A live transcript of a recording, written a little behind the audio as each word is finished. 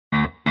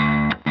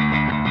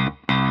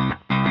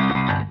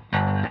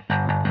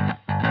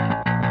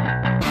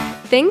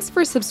Thanks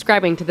for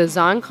subscribing to the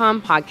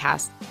ZonCon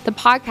podcast, the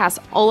podcast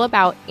all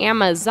about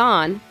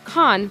Amazon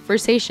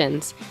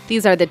conversations.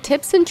 These are the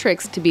tips and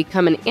tricks to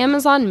become an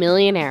Amazon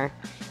millionaire.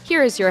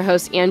 Here is your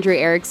host, Andrew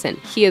Erickson.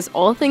 He is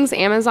all things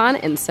Amazon,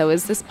 and so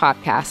is this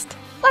podcast.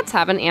 Let's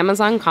have an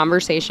Amazon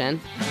conversation.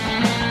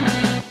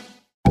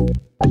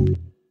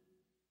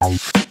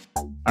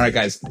 All right,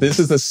 guys, this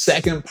is the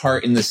second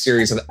part in the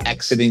series of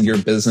exiting your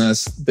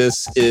business.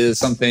 This is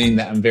something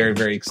that I'm very,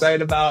 very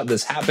excited about.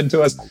 This happened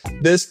to us.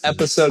 This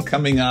episode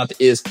coming up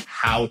is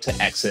how to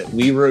exit.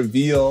 We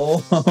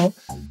reveal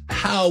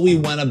how we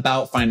went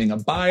about finding a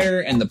buyer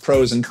and the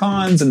pros and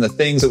cons and the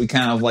things that we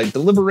kind of like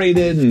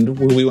deliberated and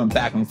who we went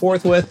back and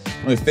forth with.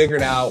 And we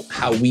figured out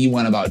how we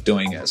went about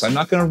doing it. So I'm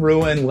not going to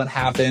ruin what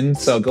happened.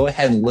 So go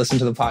ahead and listen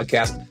to the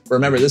podcast.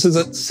 Remember, this is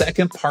a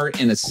second part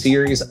in a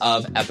series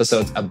of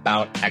episodes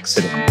about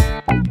exiting.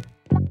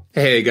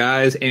 Hey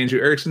guys,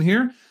 Andrew Erickson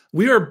here.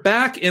 We are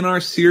back in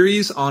our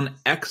series on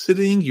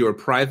exiting your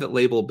private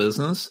label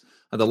business.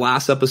 The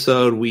last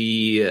episode,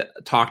 we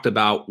talked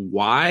about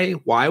why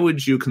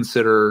would you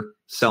consider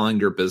selling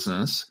your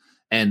business?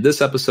 And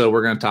this episode,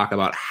 we're going to talk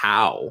about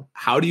how.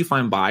 How do you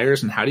find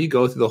buyers and how do you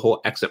go through the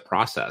whole exit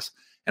process?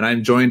 And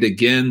I'm joined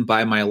again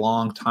by my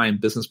longtime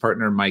business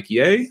partner, Mike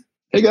Yeh.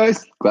 Hey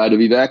guys, glad to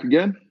be back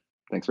again.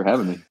 Thanks for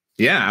having me.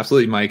 Yeah,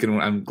 absolutely, Mike. And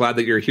I'm glad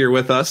that you're here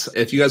with us.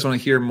 If you guys want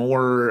to hear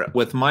more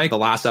with Mike, the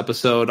last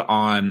episode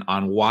on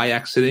why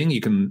exiting,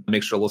 you can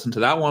make sure to listen to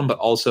that one. But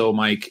also,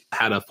 Mike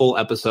had a full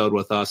episode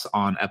with us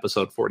on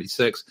episode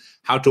 46,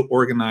 how to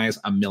organize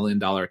 $1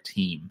 million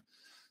team.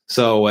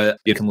 So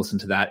you can listen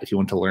to that if you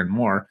want to learn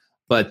more.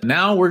 But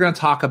now we're going to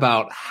talk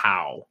about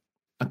how.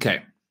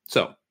 Okay,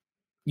 so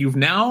you've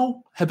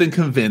now have been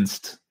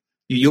convinced.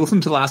 You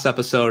listened to the last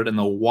episode and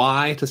the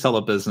why to sell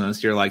a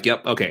business. You're like,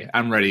 yep, okay,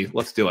 I'm ready.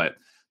 Let's do it.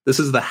 This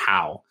is the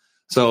how.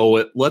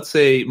 So let's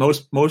say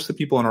most of the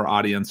people in our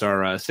audience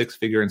are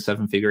 6-figure and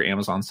 7-figure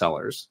Amazon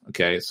sellers.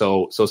 Okay.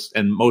 So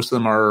and most of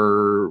them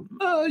are,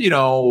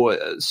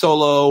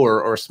 solo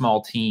or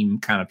small team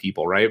kind of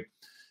people, right?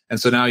 And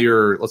so now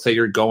let's say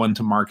you're going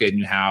to market and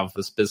you have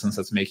this business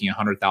that's making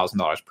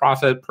 $100,000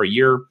 profit per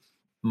year.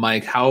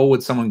 Mike, how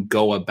would someone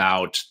go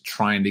about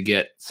trying to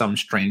get some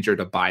stranger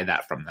to buy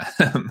that from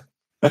them?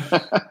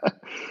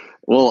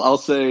 Well, I'll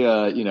say,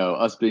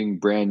 us being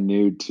brand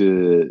new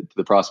to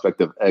the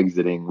prospect of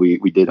exiting, we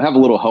did have a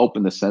little help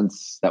in the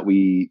sense that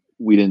we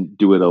didn't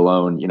do it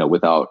alone,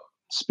 without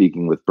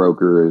speaking with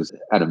brokers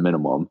at a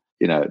minimum.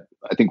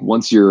 I think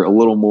once you're a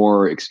little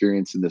more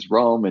experienced in this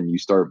realm and you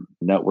start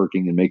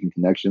networking and making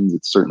connections,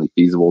 it's certainly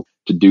feasible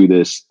to do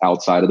this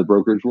outside of the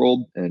brokerage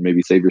world and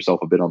maybe save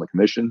yourself a bit on the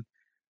commission.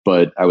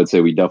 But I would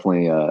say we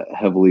definitely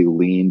heavily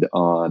leaned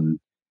on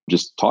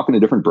just talking to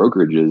different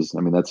brokerages.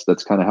 I mean,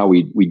 that's kind of how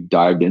we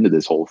dived into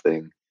this whole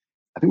thing.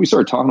 I think we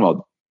started talking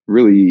about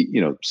really,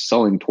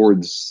 selling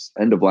towards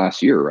end of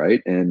last year,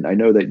 right? And I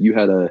know that you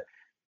had a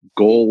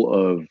goal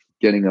of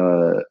getting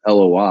a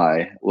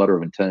LOI, letter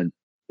of intent,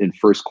 in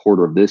first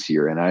quarter of this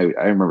year. And I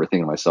remember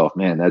thinking to myself,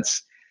 man,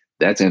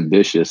 that's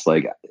ambitious.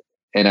 Like,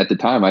 and at the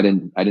time I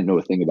didn't know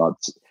a thing about.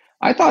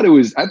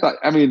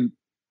 I mean,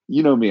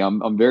 you know me,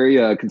 I'm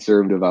very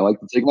conservative. I like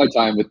to take my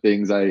time with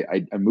things. I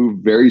move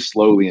very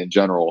slowly in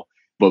general,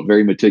 but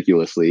very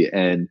meticulously.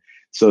 And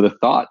so the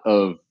thought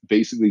of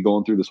basically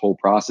going through this whole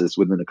process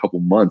within a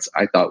couple months,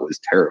 I thought was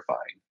terrifying.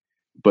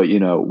 But,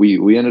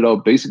 we ended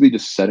up basically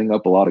just setting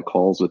up a lot of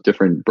calls with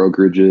different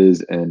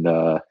brokerages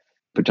and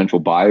potential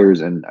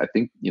buyers. And I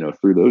think,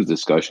 through those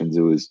discussions,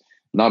 it was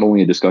not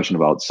only a discussion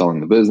about selling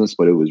the business,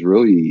 but it was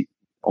really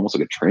almost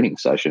like a training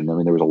session. I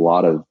mean, there was a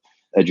lot of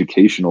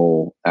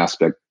educational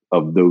aspect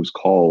of those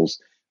calls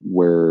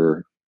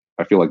where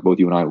I feel like both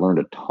you and I learned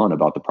a ton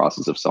about the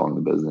process of selling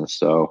the business.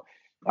 So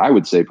I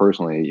would say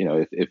personally,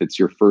 if it's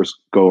your first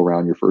go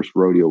around, your first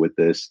rodeo with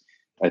this,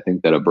 I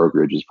think that a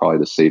brokerage is probably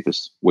the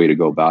safest way to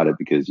go about it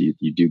because you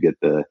do get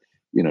the,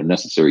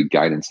 necessary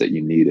guidance that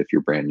you need if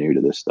you're brand new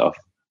to this stuff.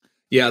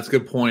 Yeah, that's a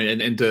good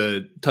point. And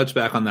to touch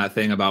back on that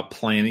thing about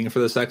planning for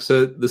this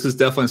exit, this is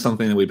definitely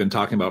something that we've been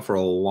talking about for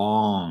a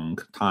long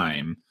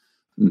time.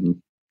 Mm-hmm.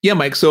 Yeah,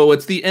 Mike. So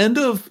it's the end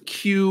of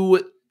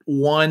Q1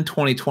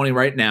 2020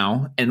 right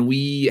now, and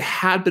we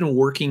had been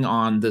working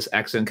on this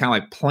exit and kind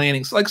of like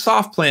planning, like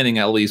soft planning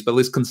at least, but at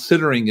least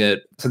considering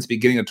it since the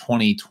beginning of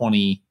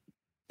 2020.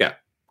 Yeah,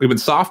 we've been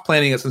soft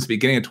planning it since the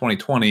beginning of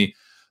 2020.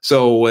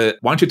 So why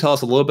don't you tell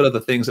us a little bit of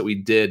the things that we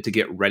did to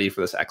get ready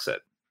for this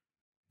exit?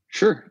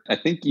 Sure. I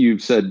think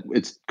you've said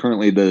it's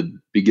currently the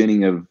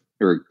beginning of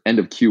or end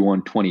of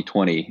Q1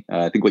 2020.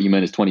 I think what you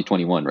meant is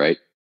 2021, right?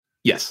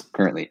 Yes.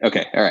 Currently.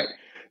 Okay. All right.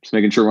 Just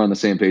making sure we're on the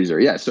same page there.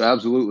 Yeah. So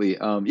absolutely.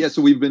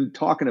 So we've been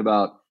talking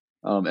about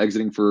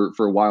exiting for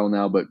a while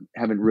now, but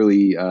haven't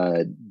really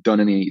done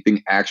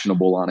anything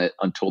actionable on it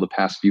until the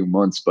past few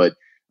months. But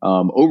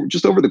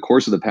over the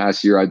course of the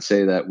past year, I'd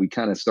say that we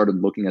kind of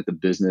started looking at the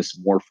business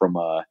more from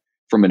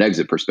an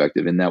exit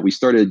perspective, in that we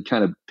started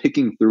kind of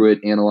picking through it,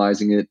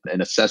 analyzing it,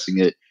 and assessing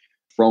it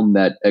from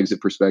that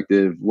exit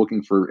perspective,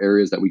 looking for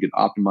areas that we could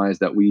optimize,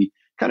 that we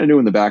kind of knew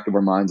in the back of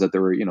our minds that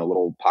there were,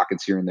 little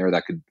pockets here and there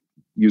that could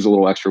use a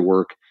little extra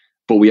work,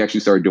 but we actually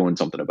started doing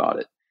something about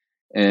it.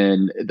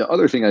 And the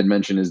other thing I'd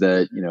mention is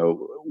that,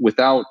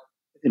 without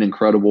an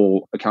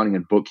incredible accounting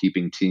and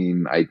bookkeeping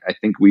team, I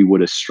think we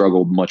would have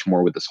struggled much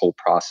more with this whole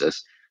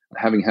process.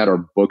 Having had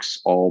our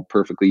books all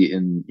perfectly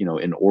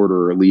in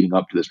order leading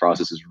up to this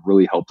process has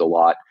really helped a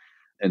lot.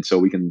 And so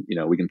we can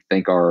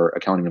thank our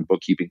accounting and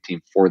bookkeeping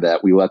team for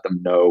that. We let them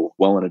know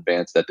well in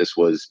advance that this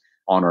was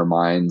on our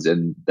minds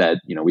and that,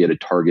 we had a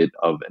target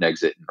of an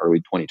exit in early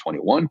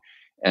 2021.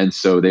 And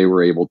so they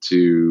were able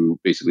to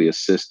basically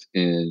assist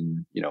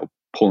in,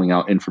 pulling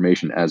out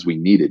information as we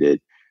needed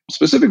it,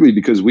 specifically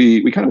because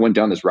we kind of went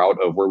down this route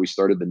of where we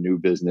started the new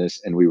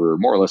business and we were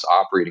more or less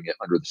operating it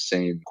under the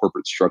same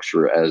corporate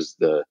structure as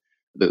the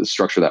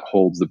structure that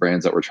holds the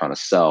brands that we're trying to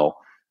sell.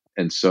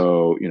 And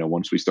so,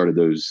 once we started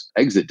those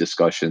exit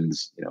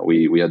discussions,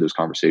 we had those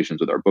conversations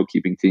with our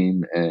bookkeeping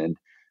team and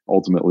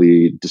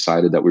ultimately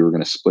decided that we were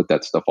going to split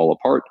that stuff all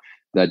apart.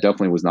 That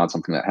definitely was not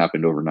something that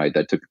happened overnight.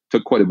 That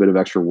took quite a bit of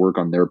extra work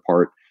on their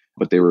part,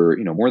 but they were,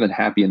 more than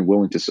happy and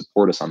willing to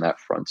support us on that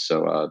front.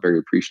 So very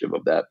appreciative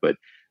of that. But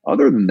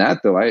other than that,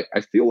 though, I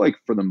feel like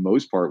for the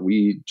most part,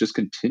 we just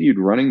continued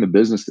running the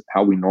business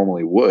how we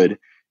normally would.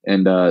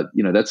 And,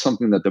 that's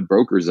something that the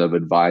brokers have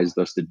advised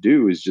us to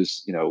do is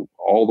just,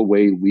 all the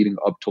way leading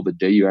up till the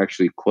day you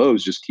actually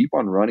close, just keep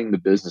on running the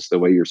business the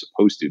way you're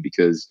supposed to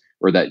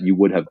or that you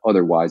would have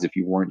otherwise if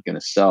you weren't going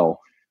to sell.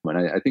 And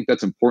I think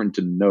that's important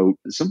to note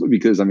simply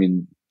because,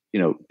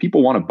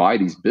 people want to buy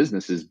these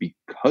businesses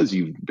because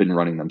you've been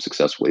running them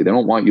successfully. They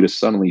don't want you to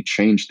suddenly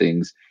change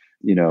things,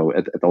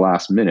 at the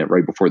last minute,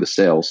 right before the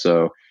sale.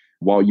 So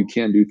while you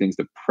can do things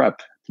to prep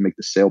to make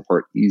the sale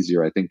part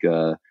easier, I think,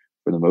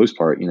 for the most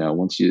part,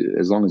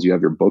 as long as you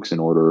have your books in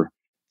order,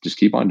 just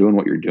keep on doing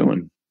what you're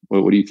doing.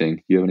 What do you think?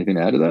 Do you have anything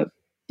to add to that?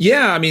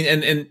 Yeah,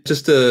 and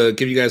just to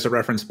give you guys a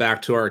reference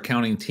back to our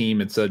accounting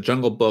team, it's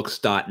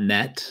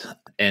junglebooks.net.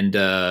 And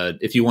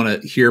if you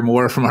want to hear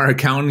more from our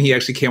accountant, he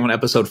actually came on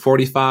episode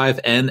 45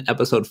 and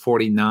episode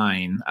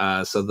 49.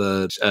 So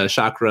the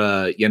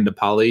Chakra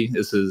Yendapali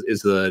is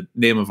the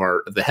name of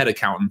the head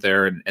accountant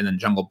there, and then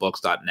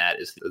junglebooks.net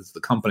is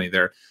the company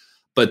there.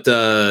 But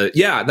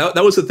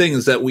that was the thing,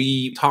 is that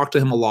we talked to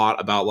him a lot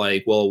about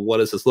like, well, what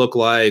does this look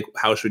like?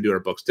 How should we do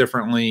our books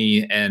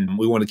differently? And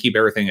we want to keep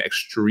everything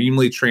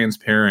extremely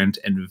transparent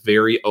and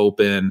very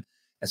open.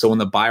 And so when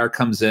the buyer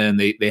comes in,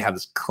 they have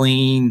this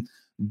clean,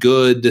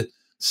 good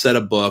set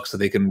of books that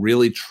they can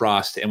really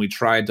trust. And we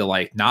tried to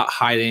like not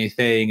hide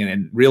anything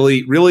and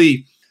really,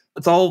 really,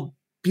 it's all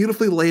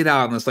beautifully laid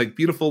out on this like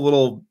beautiful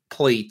little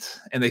plate,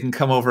 and they can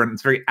come over and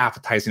it's very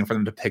appetizing for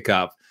them to pick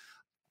up.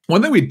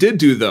 One thing we did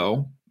do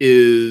though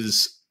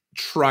is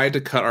try to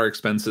cut our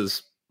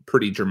expenses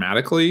pretty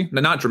dramatically.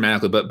 Not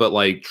dramatically, but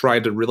like try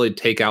to really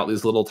take out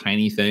these little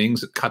tiny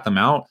things, cut them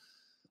out.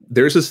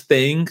 There's this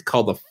thing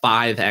called the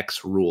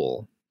 5X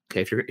rule.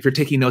 Okay, if you're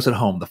taking notes at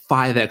home, the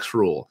 5X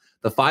rule.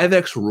 The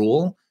 5X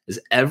rule is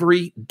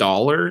every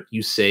dollar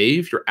you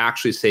save, you're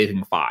actually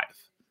saving 5.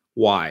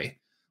 Why?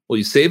 Well,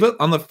 you save it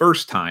on the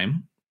first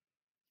time,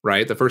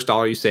 right? The first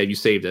dollar you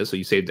saved it. So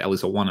you saved at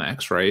least a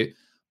 1X, right?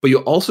 But you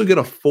also get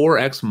a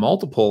 4X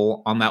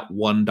multiple on that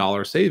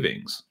 $1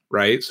 savings,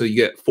 right? So you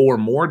get $4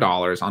 more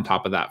on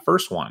top of that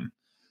first one.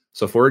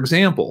 So for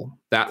example,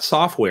 that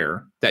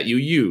software that you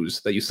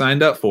use, that you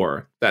signed up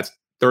for, that's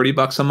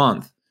 $30 a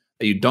month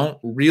that you don't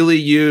really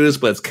use,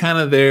 but it's kind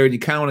of there and you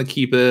kind of want to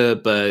keep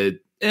it, but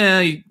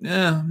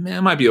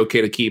it might be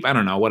okay to keep. I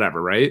don't know,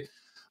 whatever, right?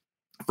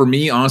 For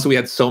me, honestly, we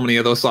had so many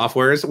of those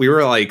softwares. We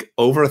were like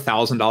over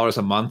 $1,000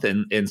 a month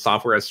in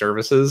software as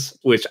services,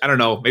 which I don't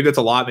know, maybe it's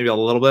a lot, maybe a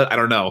little bit. I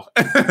don't know,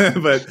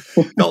 but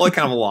felt like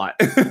kind of a lot.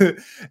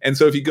 And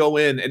so if you go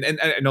in and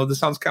I know this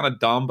sounds kind of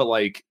dumb, but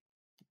like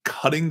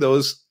cutting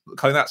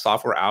that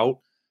software out,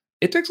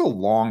 it takes a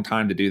long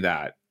time to do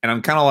that. And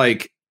I'm kind of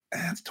like,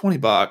 it's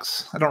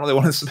 $20. I don't really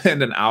want to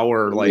spend an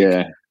hour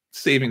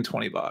saving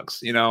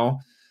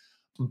 $20,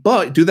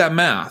 but do that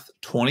math.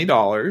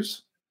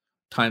 $20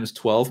 times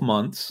 12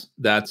 months,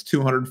 that's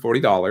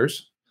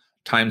 $240.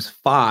 Times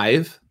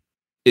 5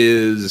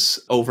 is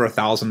over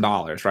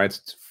 $1,000, right?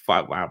 It's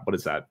 5. Wow, what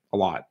is that? A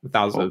lot.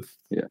 1,000,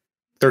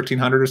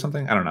 1,300 or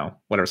something. I don't know.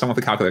 Whatever. Someone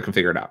with a calculator can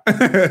figure it out.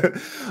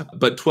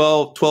 But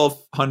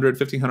 $1,200,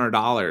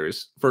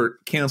 $1,500 for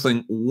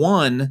canceling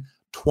one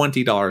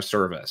 $20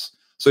 service.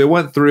 So I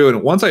went through,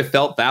 and once I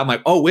felt that, I'm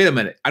like, oh, wait a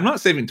minute. I'm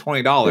not saving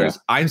 $20. Yeah.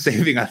 I'm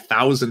saving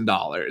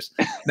 $1,000.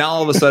 Now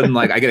all of a sudden,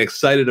 like I get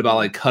excited about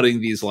like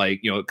cutting these,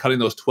 like, cutting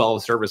those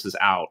 12 services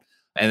out.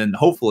 And then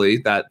hopefully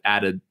that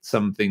added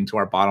something to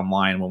our bottom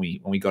line when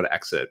we go to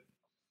exit.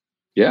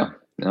 Yeah,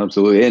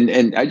 absolutely.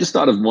 And I just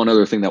thought of one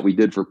other thing that we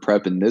did for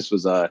prep, and this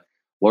was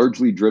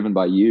largely driven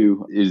by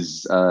you,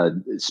 is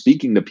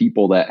speaking to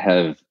people that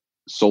have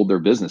sold their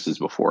businesses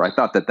before. I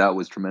thought that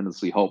was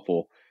tremendously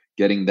helpful,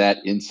 getting that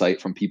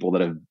insight from people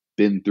that have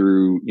been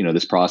through,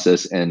 this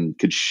process and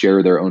could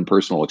share their own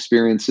personal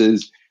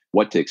experiences,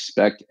 what to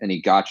expect,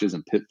 any gotchas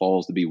and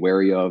pitfalls to be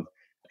wary of,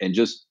 and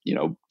just,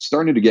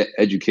 starting to get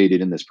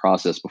educated in this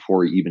process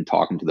before even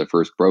talking to the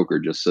first broker,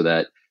 just so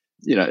that,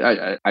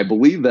 I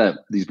believe that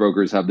these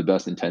brokers have the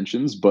best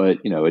intentions, but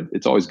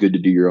it's always good to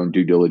do your own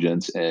due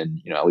diligence and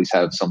at least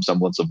have some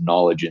semblance of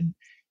knowledge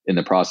in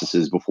the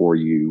processes before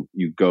you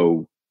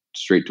go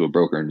straight to a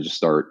broker and just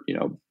start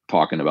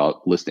talking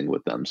about listing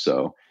with them.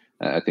 So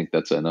I think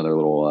that's another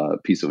little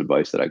piece of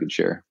advice that I could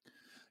share.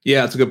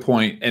 Yeah, it's a good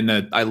point. And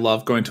I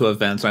love going to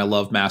events and I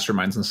love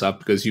masterminds and stuff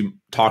because you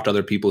talk to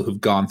other people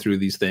who've gone through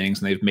these things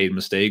and they've made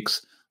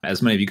mistakes.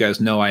 As many of you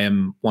guys know, I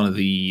am one of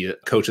the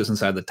coaches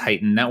inside the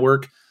Titan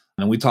Network,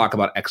 and we talk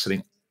about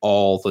exiting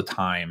all the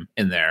time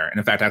in there. And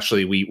in fact,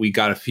 actually, we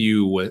got a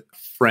few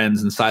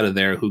friends inside of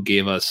there who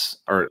gave us,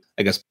 or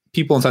I guess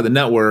people inside the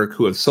network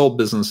who have sold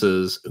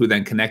businesses who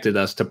then connected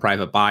us to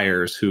private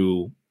buyers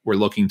who were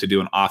looking to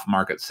do an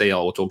off-market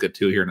sale, which we'll get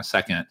to here in a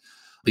second.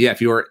 But yeah,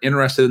 if you are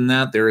interested in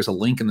that, there is a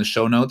link in the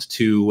show notes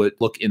to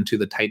look into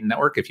the Titan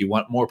Network if you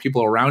want more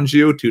people around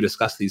you to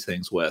discuss these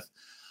things with.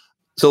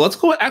 So let's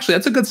go. Actually,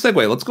 that's a good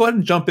segue. Let's go ahead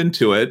and jump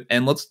into it,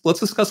 and let's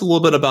discuss a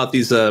little bit about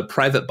these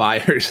private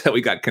buyers that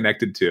we got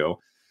connected to.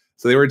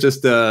 So they were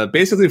just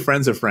basically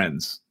friends of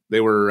friends.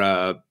 They were.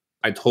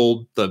 I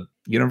told the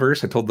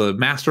universe, I told the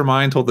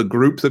mastermind, told the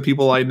groups of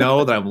people I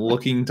know that I'm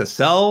looking to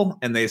sell,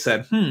 and they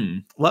said,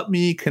 let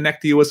me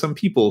connect you with some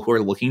people who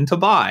are looking to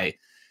buy.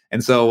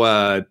 And so,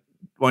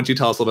 why don't you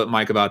tell us a little bit,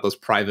 Mike, about those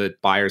private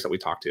buyers that we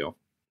talked to?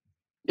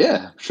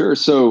 Yeah, sure.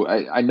 So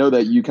I know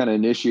that you kind of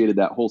initiated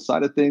that whole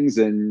side of things,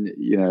 and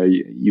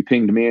you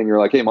pinged me and you're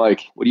like, "Hey,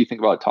 Mike, what do you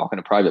think about talking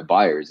to private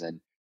buyers?"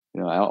 And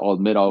I'll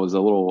admit I was a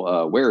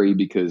little wary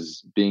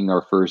because being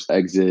our first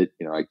exit,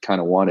 I kind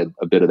of wanted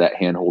a bit of that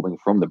hand holding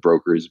from the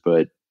brokers,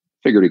 but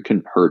figured it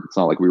couldn't hurt. It's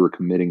not like we were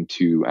committing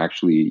to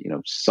actually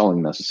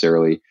selling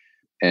necessarily.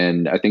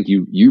 And I think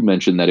you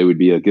mentioned that it would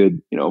be a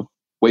good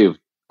way of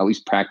at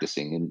least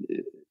practicing,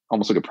 and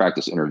almost like a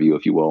practice interview,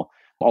 if you will.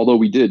 Although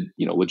we did,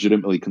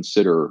 legitimately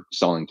consider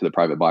selling to the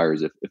private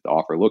buyers if the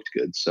offer looked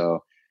good. So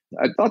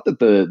I thought that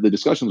the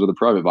discussions with the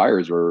private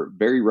buyers were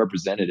very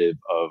representative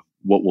of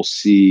what we'll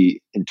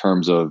see in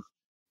terms of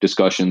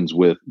discussions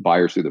with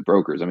buyers through the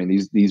brokers. I mean,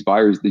 these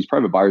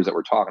private buyers that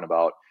we're talking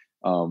about,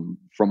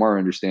 from our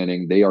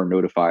understanding, they are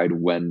notified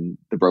when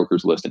the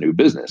brokers list a new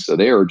business. So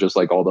they are just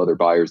like all the other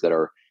buyers that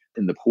are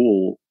in the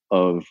pool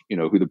of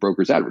who the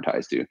brokers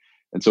advertise to.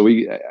 And so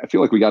I feel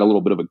like we got a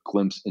little bit of a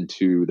glimpse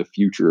into the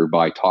future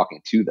by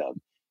talking to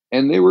them.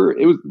 And they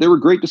were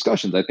great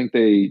discussions. I think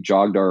they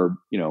jogged our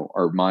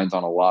minds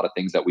on a lot of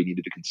things that we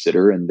needed to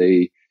consider. And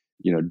they,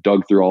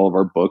 dug through all of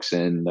our books.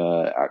 And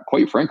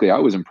quite frankly, I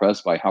was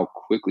impressed by how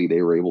quickly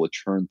they were able to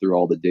churn through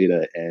all the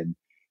data. And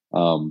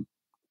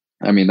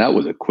I mean, that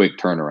was a quick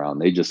turnaround.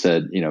 They just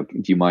said, do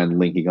you mind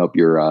linking up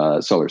your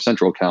Seller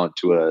Central account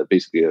to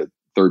basically a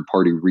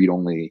third-party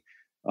read-only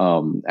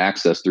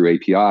access through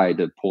API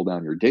to pull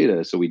down your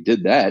data. So we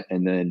did that.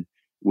 And then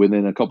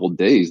within a couple of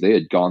days, they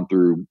had gone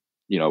through,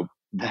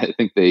 I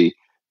think they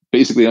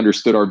basically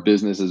understood our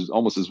business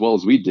almost as well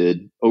as we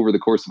did over the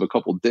course of a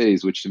couple of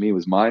days, which to me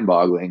was mind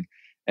boggling.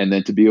 And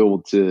then to be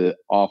able to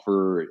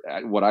offer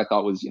what I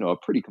thought was, a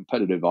pretty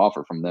competitive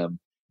offer from them,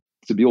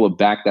 to be able to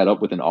back that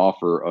up with an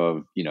offer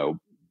of, the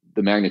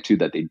magnitude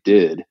that they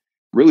did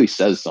really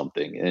says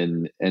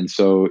something. And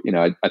so,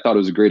 I thought it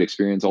was a great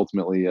experience.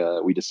 Ultimately,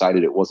 we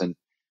decided it wasn't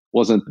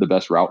the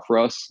best route for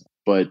us,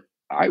 but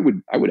I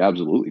would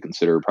absolutely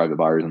consider private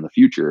buyers in the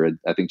future.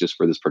 I think just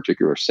for this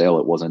particular sale,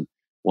 it wasn't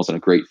a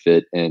great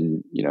fit.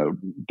 And,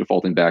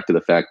 defaulting back to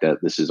the fact that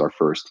this is our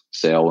first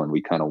sale and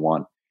we kind of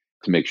want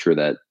to make sure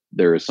that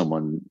there is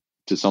someone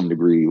to some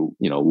degree,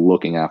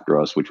 looking after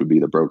us, which would be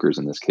the brokers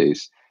in this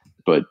case.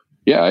 But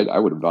yeah, I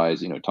would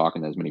advise,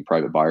 talking to as many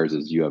private buyers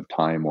as you have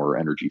time or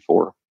energy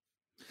for.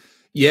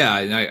 Yeah,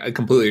 and I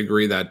completely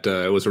agree that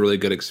it was a really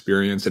good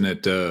experience, and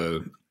it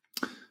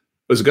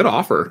was a good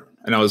offer.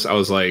 And I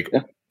was like,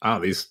 oh,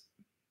 these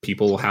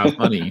people have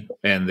money,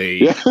 and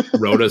they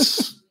wrote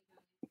us.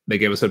 They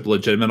gave us a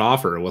legitimate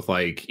offer with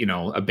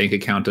a bank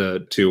account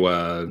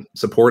to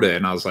support it.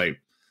 And I was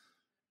like,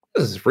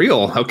 this is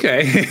real.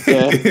 Okay.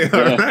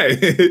 All right.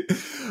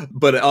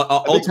 But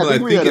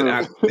ultimately,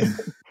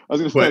 I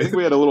think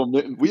we had a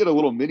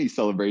little mini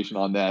celebration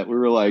on that. We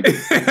were like,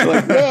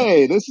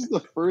 hey, this is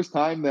the first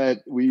time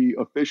that we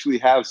officially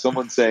have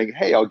someone saying,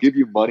 hey, I'll give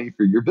you money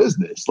for your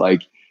business.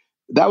 Like,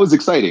 that was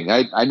exciting.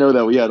 I know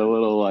that we had a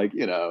little a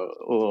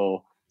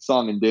little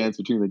song and dance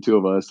between the two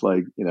of us,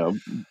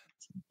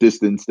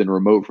 distanced and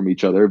remote from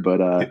each other.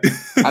 But I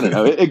don't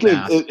know.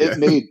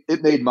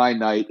 It made my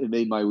night. It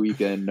made my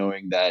weekend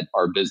knowing that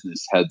our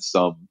business had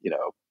some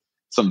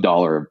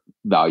dollar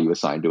value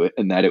assigned to it,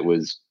 and that it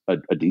was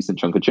a decent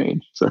chunk of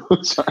change. So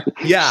sorry.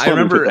 Yeah, I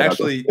remember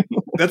actually.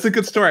 That's a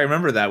good story. I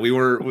remember that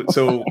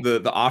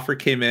the offer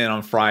came in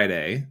on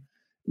Friday.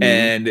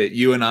 And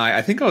you and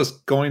I think I was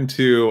going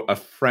to a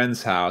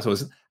friend's house. It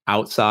was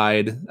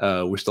outside.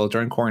 We're still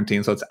during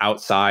quarantine, so it's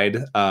outside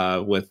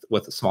with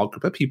a small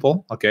group of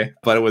people. Okay,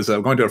 but it was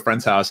going to a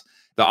friend's house.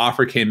 The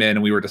offer came in,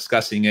 and we were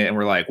discussing it, and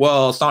we're like,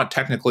 "Well, it's not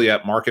technically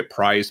at market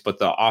price, but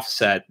the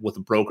offset with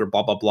the broker,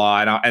 blah blah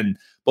blah." And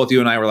both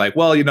you and I were like,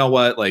 "Well, you know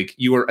what? I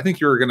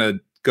think you were gonna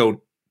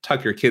go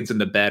tuck your kids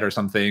into bed or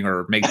something,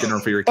 or make dinner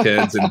for your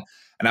kids.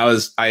 And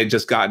I had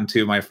just gotten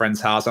to my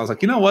friend's house. I was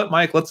like, you know what,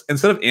 Mike, let's,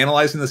 instead of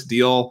analyzing this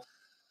deal,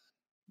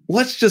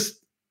 let's just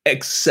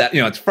accept,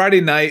 it's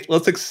Friday night.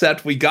 Let's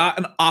accept we got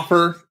an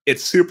offer.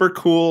 It's super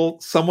cool.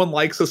 Someone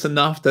likes us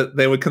enough that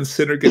they would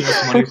consider giving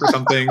us money for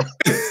something.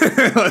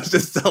 Let's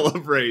just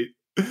celebrate.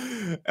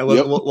 And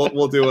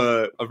we'll do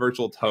a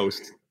virtual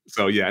toast.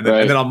 So yeah. And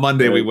then on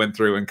Monday, we went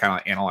through and kind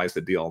of analyzed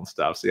the deal and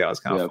stuff. So yeah, it was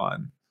kind of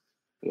fun.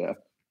 Yeah.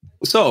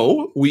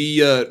 So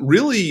we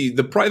really,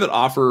 the private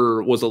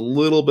offer was a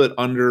little bit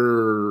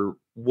under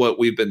what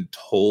we've been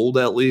told,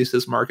 at least,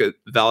 is market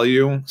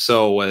value.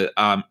 So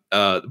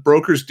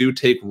brokers do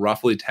take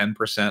roughly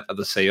 10% of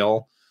the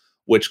sale,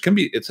 which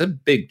it's a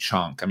big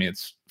chunk. I mean,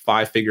 it's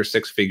 5-figure,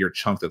 6-figure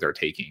chunk that they're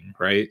taking,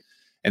 right?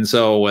 And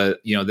so,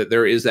 that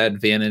there is that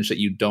advantage that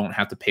you don't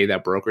have to pay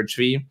that brokerage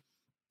fee.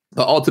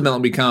 But ultimately,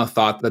 we kind of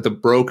thought that the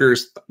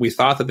brokers, we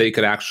thought that they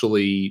could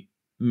actually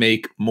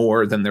make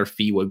more than their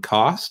fee would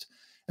cost.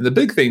 And the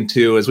big thing,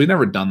 too, is we've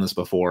never done this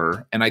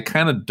before. And I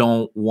kind of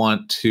don't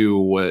want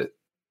to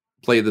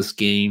play this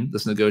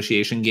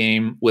negotiation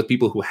game with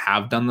people who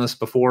have done this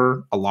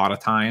before a lot of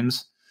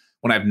times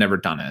when I've never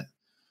done it.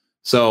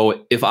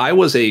 So if I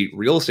was a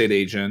real estate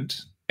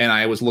agent and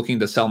I was looking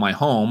to sell my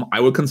home,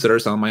 I would consider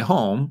selling my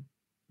home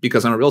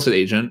because I'm a real estate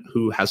agent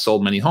who has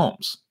sold many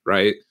homes,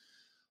 right?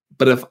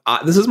 But if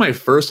this is my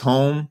first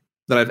home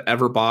that I've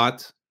ever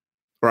bought,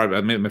 or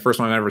I made my first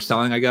one I'm ever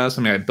selling, I guess.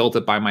 I mean, I built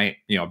it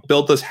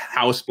built this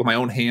house with my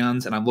own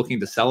hands, and I'm looking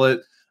to sell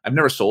it. I've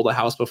never sold a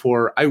house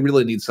before. I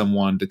really need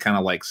someone to kind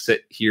of like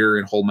sit here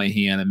and hold my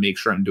hand and make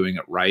sure I'm doing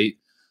it right.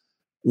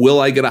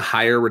 Will I get a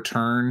higher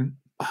return?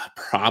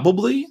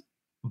 Probably.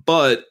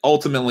 But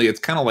ultimately, it's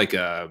kind of like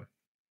a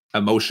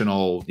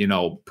emotional,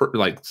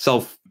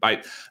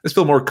 I just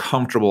feel more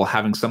comfortable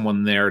having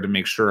someone there to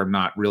make sure I'm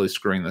not really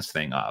screwing this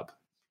thing up.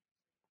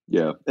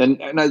 Yeah.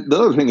 The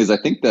other thing is, I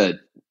think that,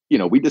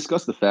 we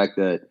discussed the fact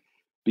that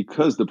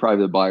because the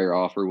private buyer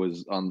offer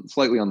was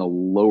slightly on the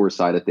lower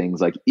side of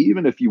things, like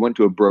even if you went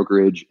to a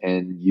brokerage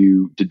and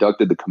you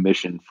deducted the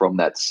commission from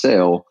that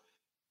sale,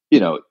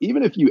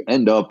 even if you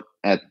end up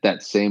at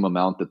that same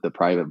amount that the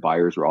private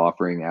buyers were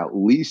offering, at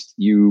least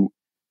you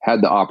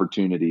had the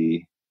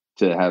opportunity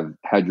to have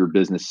had your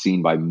business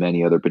seen by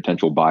many other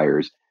potential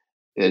buyers.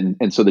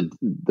 And so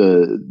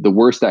the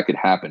worst that could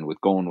happen with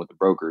going with the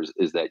brokers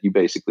is that you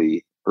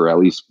basically, or at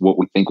least what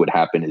we think would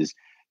happen, is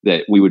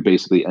that we would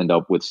basically end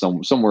up with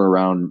somewhere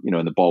around,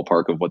 in the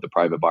ballpark of what the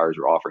private buyers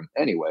are offering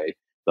anyway.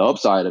 The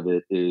upside of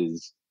it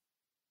is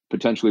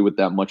potentially with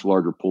that much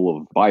larger pool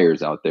of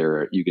buyers out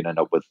there, you can end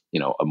up with,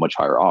 a much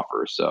higher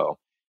offer. So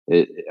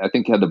I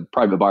think had the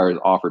private buyers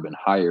offer been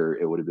higher,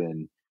 it would have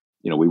been,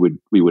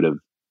 we would have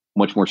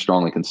much more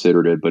strongly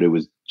considered it, but it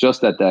was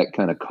just at that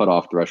kind of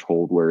cutoff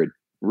threshold where it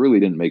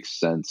really didn't make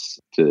sense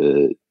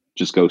to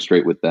just go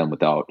straight with them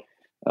without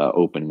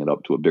opening it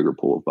up to a bigger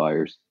pool of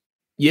buyers.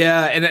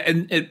 Yeah,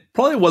 and it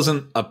probably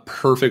wasn't a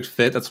perfect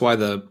fit. That's why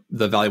the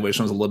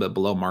valuation was a little bit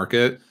below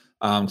market.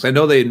 Because I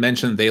know they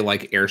mentioned they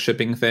like air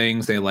shipping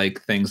things. They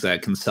like things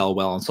that can sell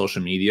well on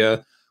social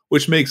media,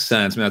 which makes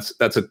sense. I mean,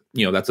 that's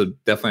a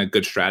definitely a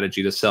good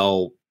strategy to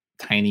sell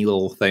tiny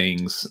little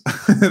things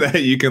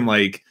that you can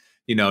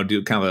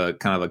do kind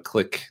of a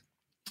click,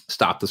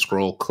 stop the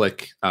scroll,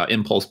 click,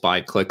 impulse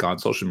buy, click on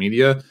social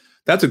media.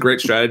 That's a great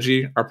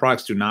strategy. Our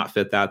products do not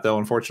fit that, though,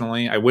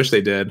 unfortunately. I wish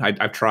they did.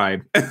 I've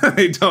tried.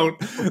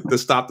 The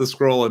stop the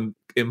scroll and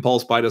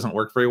impulse buy doesn't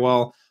work very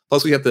well.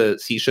 Plus, we have to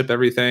C-ship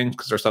everything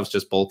because our stuff's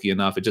just bulky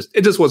enough. It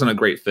just wasn't a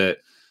great fit.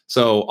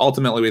 So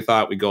ultimately, we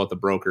thought we'd go with the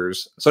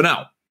brokers. So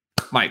now,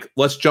 Mike,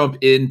 let's jump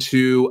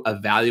into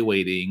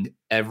evaluating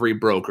every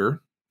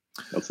broker.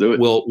 Let's do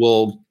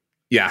it.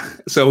 Yeah.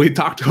 So we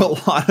talked to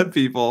a lot of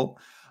people,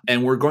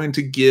 and we're going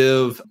to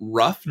give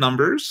rough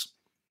numbers,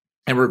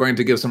 and we're going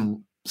to give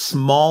some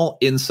small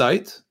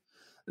insight.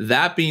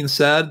 That being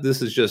said,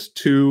 this is just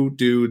two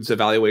dudes'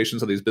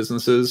 evaluations of these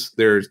businesses.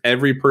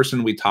 Every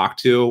person we talked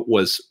to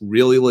was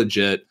really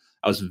legit.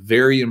 I was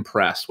very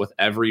impressed with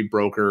every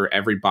broker,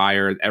 every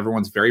buyer.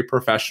 Everyone's very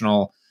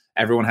professional.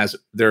 Everyone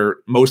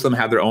most of them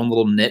have their own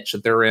little niche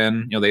that they're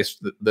in.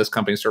 This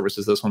company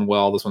services this one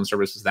well, this one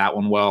services that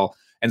one well.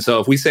 And so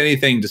if we say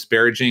anything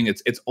disparaging,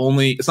 it's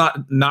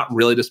not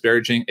really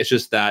disparaging. It's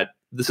just that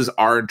this is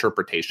our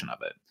interpretation of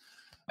it.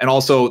 And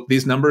also,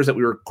 these numbers that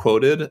we were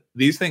quoted,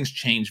 these things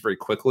change very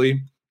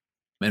quickly.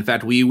 In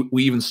fact, we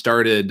even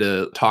started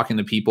talking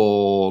to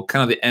people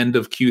kind of the end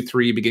of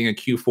Q3, beginning of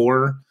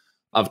Q4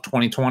 of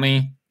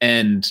 2020.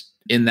 And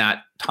in that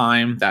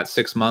time, that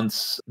 6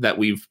 months that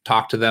we've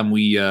talked to them,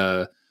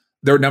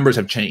 their numbers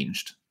have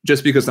changed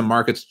just because the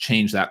market's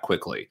changed that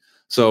quickly.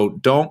 So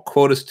don't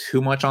quote us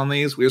too much on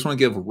these. We just want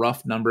to give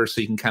rough numbers so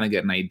you can kind of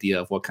get an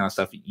idea of what kind of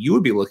stuff you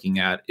would be looking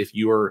at if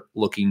you were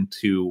looking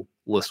to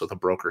list with a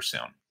broker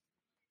soon.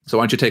 So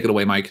why don't you take it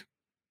away, Mike?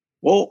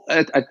 Well,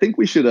 I think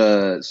we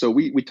should. So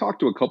we talked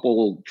to a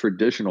couple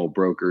traditional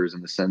brokers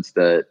in the sense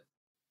that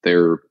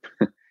they're,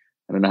 I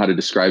don't know how to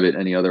describe it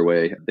any other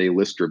way. They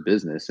list your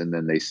business and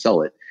then they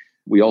sell it.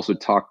 We also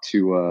talked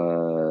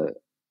to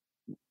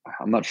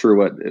I'm not sure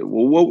what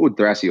would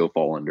Thrasio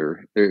fall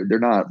under.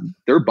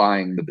 They're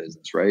buying the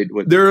business, right?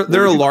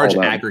 They're a large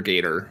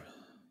aggregator.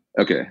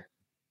 Okay.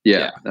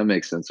 Yeah, that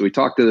makes sense. So we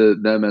talked to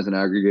them as an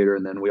aggregator,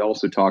 and then we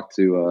also talked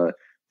to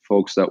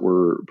folks that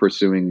were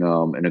pursuing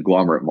an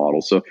agglomerate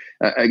model. So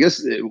I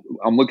guess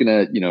I'm looking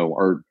at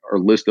our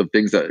list of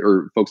things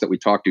or folks that we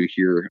talked to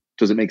here.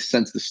 Does it make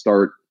sense to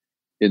start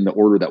in the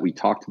order that we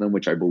talked to them,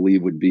 which I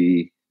believe would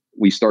be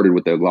we started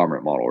with the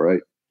agglomerate model,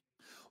 right?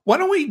 Why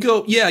don't we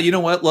go? Yeah, you know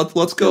what?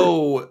 Let's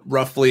go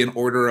roughly in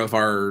order of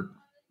our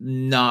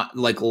not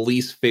like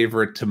least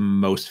favorite to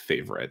most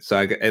favorite. So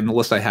and the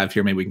list I have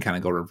here, maybe we can kind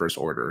of go reverse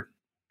order.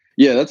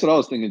 Yeah, that's what I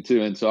was thinking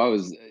too. And so I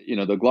was,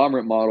 the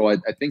agglomerate model, I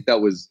think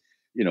that was,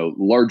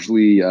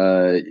 largely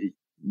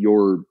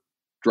your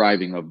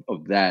driving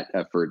of that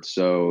effort.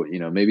 So,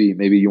 maybe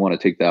you want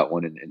to take that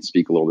one and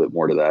speak a little bit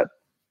more to that.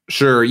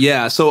 Sure.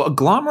 Yeah. So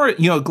agglomerate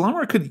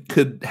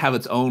could have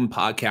its own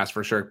podcast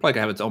for sure. Probably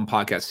could have its own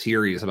podcast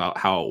series about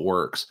how it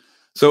works.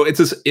 So it's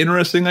this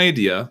interesting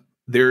idea.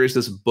 There is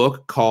this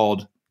book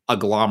called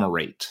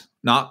Agglomerate,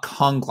 not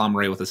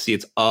conglomerate with a C.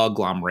 It's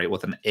agglomerate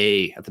with an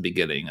A at the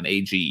beginning, an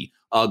AG,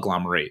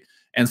 agglomerate.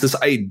 And it's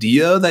this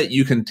idea that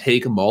you can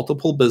take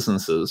multiple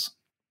businesses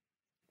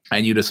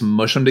and you just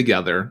mush them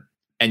together,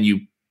 and you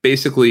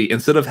basically,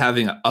 instead of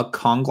having a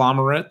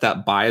conglomerate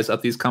that buys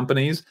up these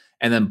companies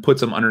and then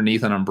puts them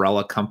underneath an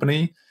umbrella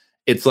company,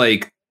 it's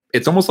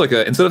almost like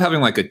instead of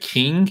having like a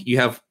king, you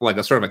have like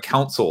a sort of a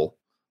council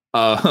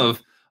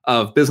of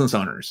business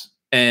owners.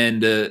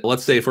 And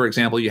let's say, for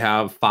example, you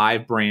have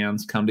 5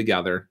 brands come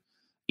together.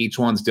 Each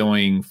one's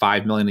doing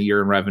 $5 million a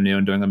year in revenue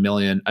and doing $1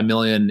 million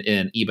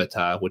in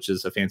EBITDA, which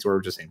is a fancy word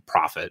for just saying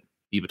profit.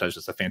 EBITDA is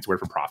just a fancy word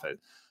for profit.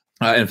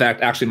 In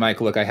fact, actually, Mike,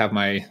 look, I have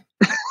my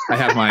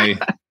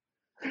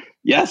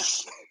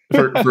yes.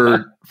 for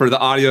the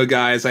audio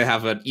guys, I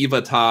have an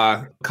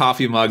EBITDA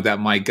coffee mug that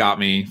Mike got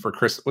me for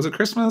Christmas. Was it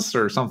Christmas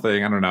or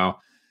something? I don't know.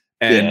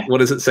 And what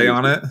does it say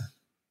on it?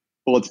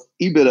 Well, it's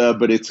EBITDA,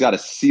 but it's got a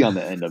C on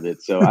the end of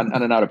it. So I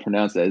don't know how to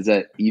pronounce that. Is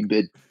that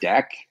EBITDA,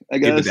 I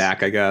guess?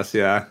 EBITDA, I guess,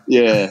 yeah.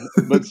 Yeah.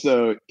 But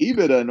so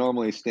EBITDA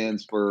normally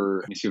stands for,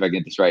 let me see if I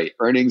get this right,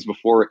 earnings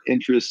before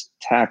interest,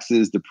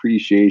 taxes,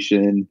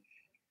 depreciation,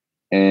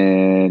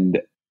 and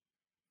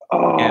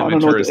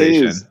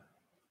amortization.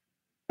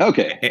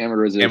 Okay,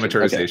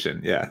 amortization.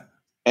 Okay. Yeah.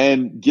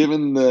 And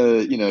given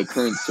the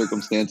current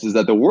circumstances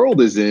that the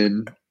world is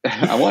in,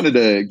 I wanted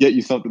to get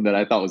you something that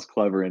I thought was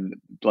clever, and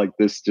like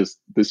this just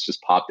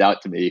popped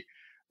out to me.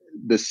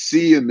 The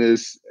C in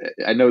this,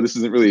 I know this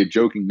isn't really a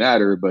joking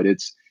matter, but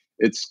it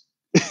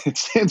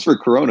stands for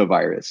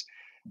coronavirus,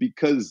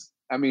 because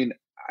I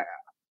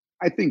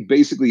think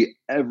basically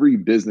every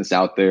business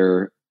out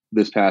there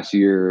this past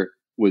year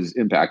was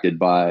impacted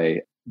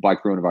by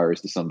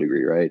coronavirus to some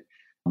degree, right?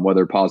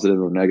 Whether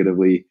positive or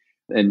negatively.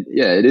 And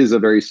yeah, it is a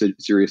very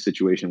serious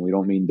situation. We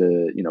don't mean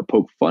to,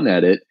 poke fun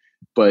at it,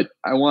 but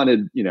I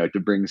wanted, to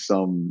bring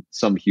some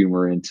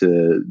humor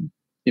into,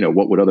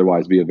 what would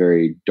otherwise be a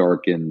very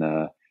dark and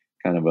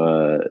kind of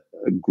a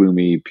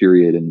gloomy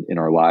period in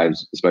our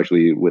lives,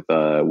 especially with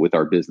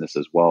our business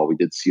as well. We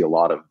did see a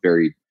lot of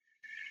very,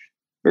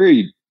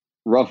 very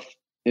rough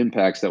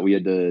impacts that we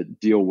had to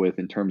deal with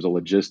in terms of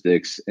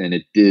logistics, and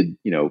it did,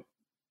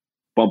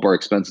 bump our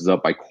expenses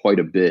up by quite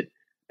a bit.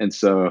 And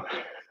so,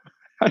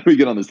 how do we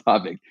get on this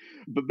topic?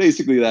 But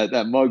basically,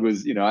 that mug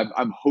was,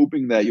 I'm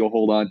hoping that you'll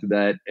hold on to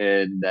that,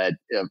 and that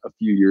a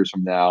few years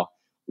from now,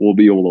 we'll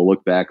be able to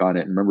look back on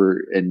it and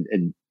remember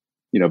and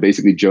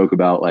basically joke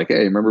about like,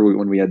 hey, remember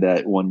when we had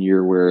that one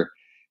year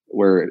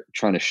where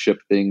trying to ship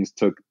things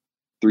took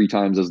 3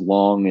 times as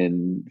long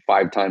and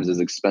 5 times as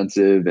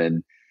expensive,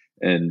 and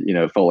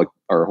it felt like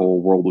our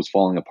whole world was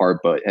falling apart.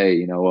 But hey,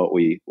 you know what?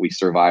 We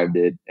survived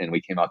it, and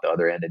we came out the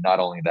other end. And not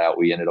only that,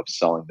 we ended up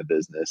selling the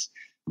business.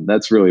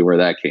 That's really where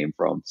that came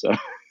from. So,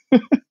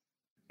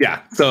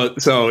 yeah. So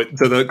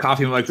the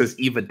coffee mug says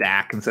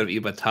EBITDA instead of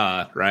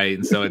EBITDA, right?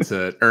 And so it's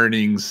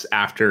earnings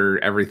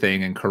after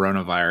everything and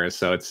coronavirus.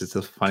 So it's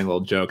a funny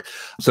little joke.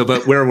 So,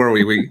 but where were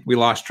we? We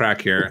lost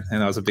track here,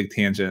 and that was a big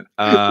tangent.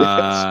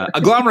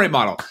 Agglomerate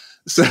model.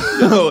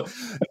 So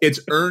it's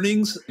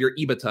earnings, your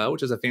EBITDA,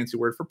 which is a fancy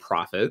word for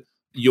profit.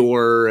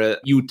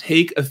 You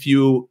take a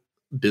few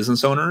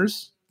business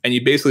owners and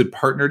you basically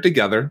partner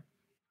together,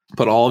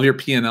 put all of your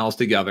P&Ls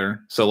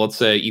together. So let's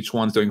say each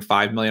one's doing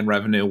 5 million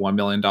revenue, $1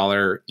 million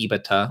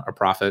EBITDA or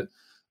profit.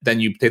 Then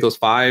you take those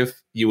 5,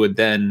 you would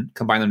then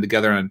combine them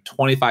together in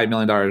 $25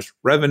 million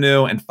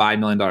revenue and $5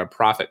 million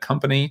profit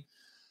company.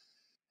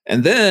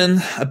 And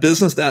then a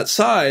business that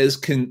size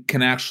can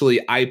actually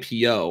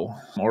IPO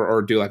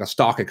or do like a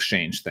stock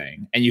exchange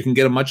thing. And you can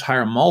get a much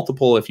higher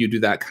multiple if you do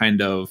that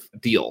kind of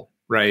deal,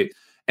 right?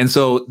 And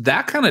so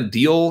that kind of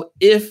deal,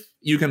 if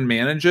you can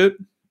manage it,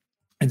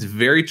 it's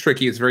very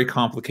tricky, it's very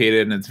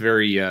complicated, and it's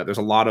very, there's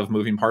a lot of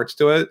moving parts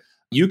to it.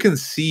 You can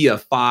see a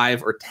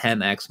 5 or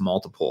 10x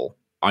multiple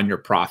on your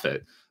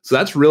profit. So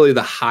that's really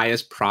the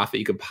highest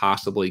profit you could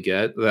possibly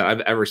get that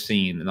I've ever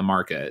seen in the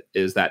market,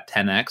 is that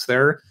 10x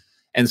there.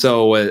 And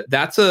so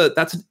that's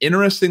an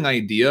interesting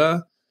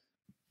idea.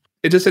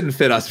 it just didn't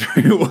fit us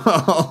very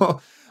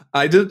well.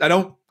 I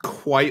don't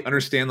quite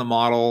understand the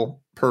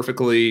model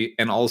perfectly.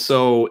 And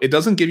also it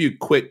doesn't give you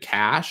quick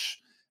cash.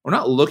 We're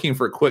not looking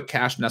for quick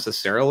cash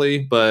necessarily,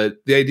 but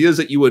the idea is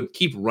that you would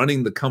keep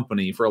running the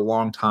company for a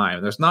long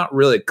time. There's not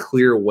really a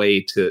clear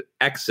way to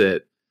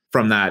exit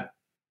from that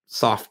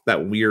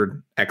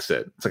weird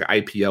exit. It's like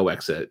an IPO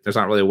exit. There's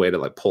not really a way to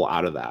like pull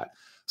out of that.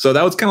 So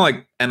that was kind of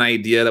like an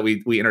idea that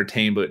we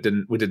entertained, but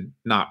we did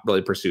not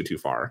really pursue too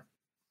far.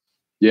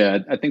 Yeah,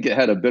 I think it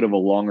had a bit of a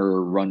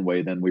longer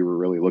runway than we were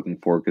really looking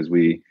for, because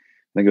I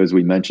think as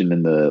we mentioned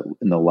in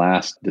the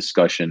last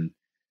discussion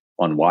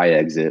on why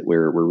exit,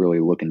 we're really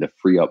looking to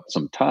free up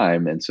some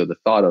time. And so the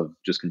thought of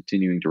just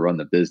continuing to run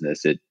the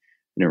business, it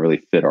didn't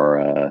really fit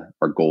our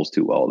goals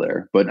too well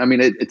there. But I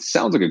mean, it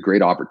sounds like a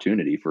great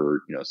opportunity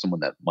for,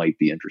 someone that might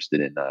be interested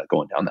in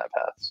going down that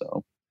path.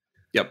 So,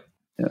 yep.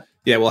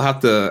 Yeah, I'll have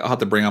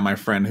to bring on my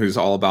friend who's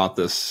all about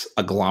this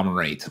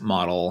agglomerate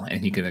model,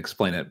 and he can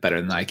explain it better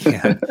than I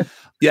can.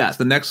 Yes,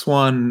 the next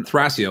one,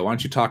 Thrasio. Why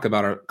don't you talk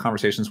about our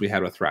conversations we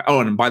had with Thrasio? Oh,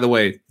 and by the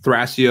way,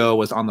 Thrasio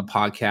was on the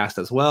podcast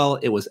as well.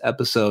 It was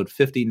episode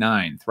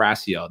 59,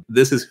 Thrasio.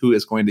 This is who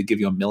is going to give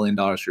you $1 million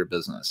for your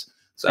business.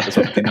 So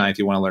episode 59 if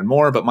you want to learn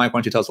more. But Mike, why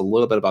don't you tell us a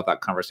little bit about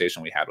that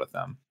conversation we had with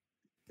them?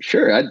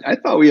 Sure. I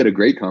thought we had a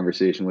great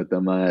conversation with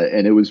them,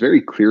 and it was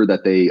very clear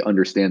that they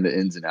understand the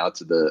ins and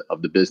outs of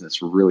the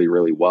business really,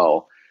 really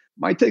well.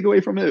 My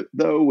takeaway from it,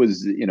 though,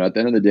 was, at the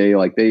end of the day,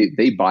 like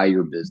they buy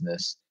your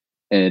business,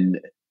 and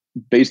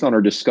based on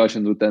our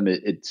discussions with them,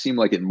 it seemed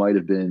like it might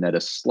have been at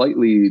a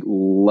slightly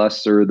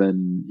lesser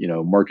than,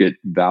 market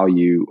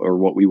value, or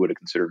what we would have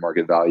considered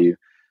market value.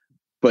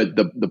 But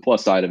the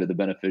plus side of it,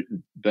 the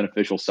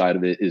beneficial side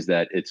of it, is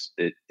that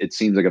it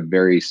seems like a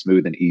very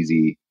smooth and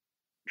easy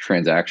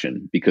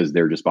transaction, because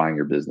they're just buying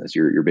your business.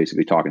 You're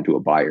basically talking to a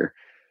buyer.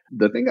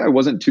 The thing I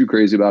wasn't too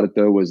crazy about it,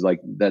 though, was like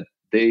that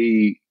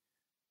a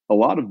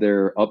lot of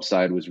their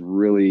upside was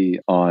really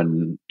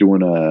on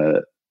doing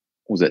an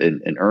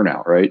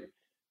earnout, right?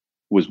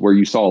 Was where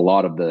you saw a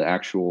lot of the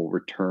actual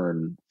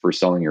return for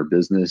selling your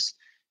business.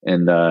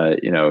 And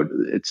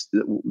it's,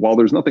 while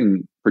there's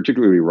nothing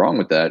particularly wrong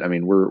with that, I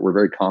mean, we're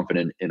very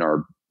confident in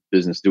our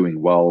business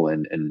doing well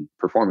and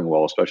performing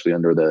well, especially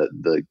under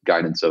the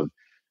guidance of,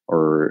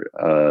 or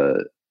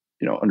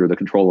under the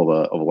control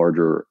of a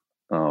larger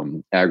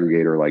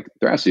aggregator like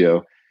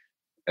Thrasio.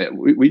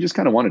 We just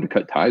kind of wanted to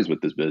cut ties with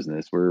this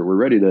business. We're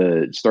ready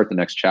to start the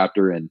next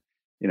chapter, and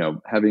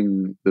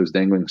having those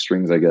dangling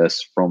strings, I guess,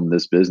 from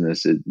this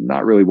business is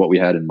not really what we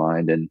had in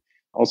mind. And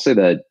I'll say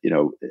that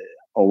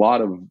a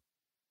lot of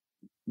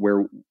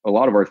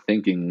our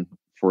thinking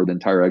for the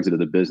entire exit of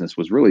the business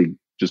was really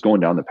just going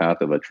down the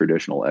path of a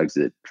traditional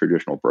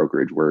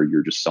brokerage, where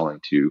you're just selling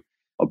to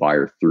a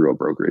buyer through a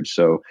brokerage.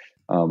 So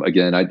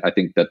again, I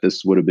think that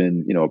this would have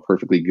been, a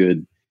perfectly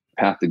good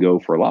path to go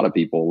for a lot of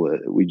people.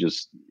 We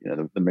just,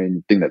 the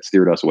main thing that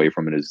steered us away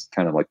from it is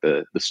kind of like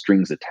the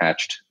strings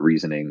attached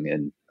reasoning,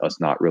 and us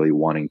not really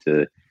wanting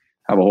to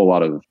have a whole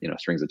lot of,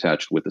 strings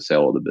attached with the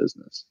sale of the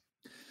business.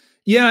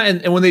 Yeah.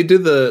 And when they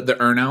did the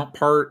earnout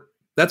part,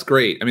 that's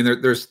great. I mean,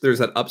 there's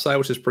that upside,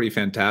 which is pretty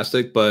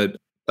fantastic, but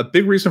a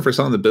big reason for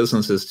selling the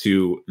business is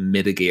to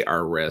mitigate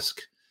our risk.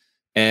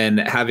 And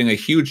having a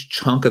huge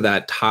chunk of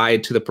that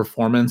tied to the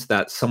performance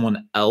that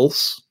someone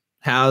else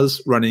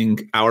has running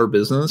our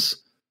business,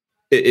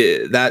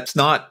 that's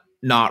not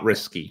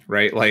risky,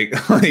 right?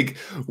 Like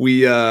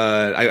we,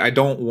 I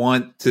don't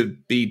want to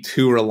be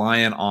too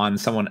reliant on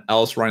someone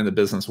else running the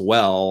business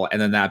well,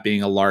 and then that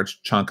being a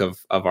large chunk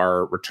of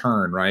our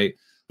return, right?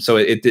 So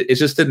it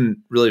just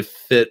didn't really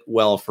fit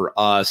well for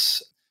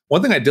us.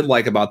 One thing I did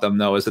like about them,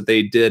 though, is that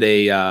they did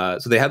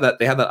so they had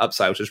that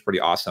upside, which is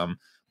pretty awesome.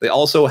 They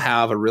also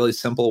have a really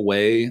simple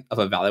way of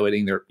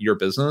evaluating your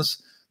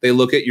business. They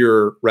look at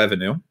your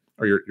revenue,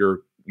 or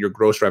your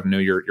gross revenue,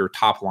 your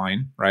top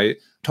line, right?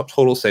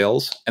 Total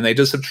sales. And they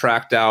just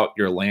subtract out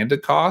your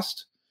landed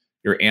cost,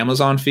 your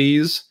Amazon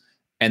fees,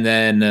 and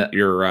then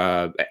your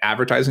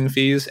advertising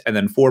fees, and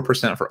then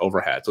 4% for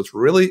overhead. So it's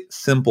really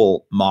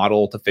simple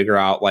model to figure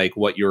out like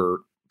what your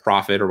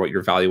profit or what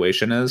your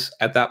valuation is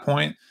at that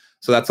point.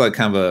 So that's like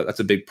that's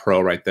a big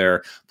pro right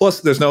there. Plus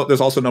there's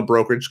also no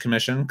brokerage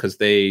commission, because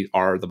they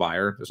are the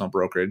buyer. There's no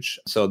brokerage.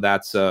 So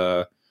that's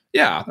there's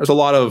a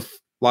lot of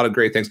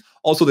great things.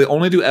 Also, they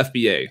only do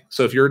FBA.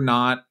 So if you're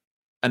not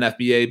an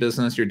FBA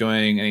business, you're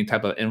doing any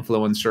type of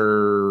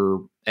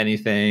influencer,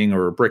 anything,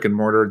 or brick and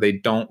mortar, they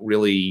don't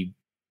really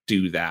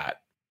do that,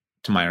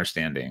 to my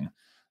understanding.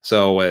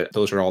 So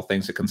those are all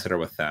things to consider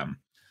with them.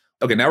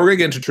 Okay, now we're going to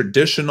get into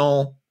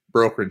traditional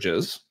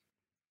brokerages.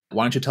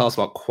 Why don't you tell us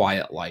about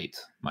Quiet Light,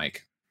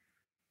 Mike?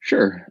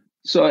 Sure.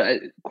 So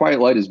Quiet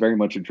Light is very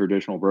much a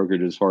traditional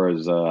brokerage, as far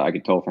as I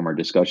could tell from our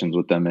discussions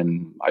with them.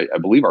 And I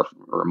believe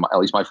at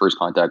least my first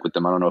contact with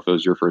them, I don't know if it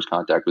was your first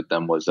contact with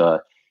them, was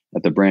at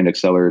the Brand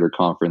Accelerator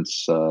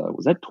Conference.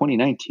 Was that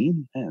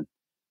 2019? Man,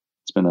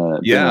 it's been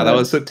that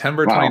was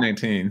September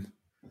 2019.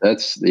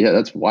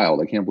 That's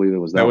wild. I can't believe it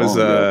was that long was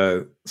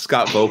ago.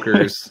 Scott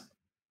Voker's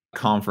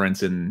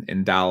conference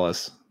in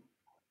Dallas.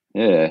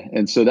 Yeah,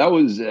 and so that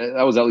was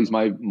at least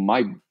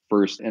my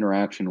first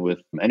interaction with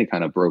any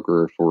kind of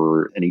broker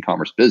for an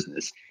e-commerce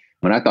business.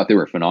 And I thought they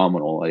were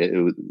phenomenal. It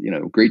was,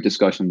 great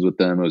discussions with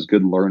them. It was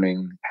good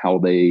learning how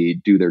they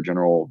do their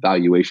general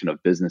valuation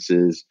of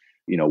businesses.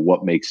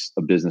 What makes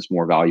a business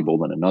more valuable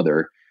than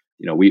another.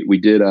 We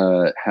did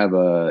have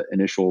a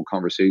initial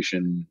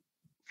conversation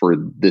for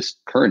this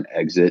current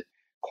exit,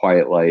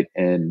 Quiet Light,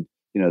 and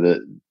the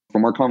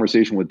from our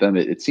conversation with them,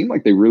 it seemed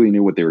like they really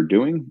knew what they were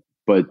doing,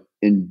 but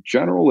in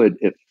general,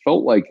 it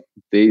felt like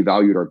they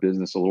valued our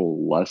business a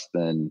little less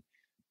than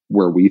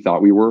where we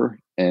thought we were.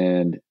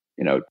 And,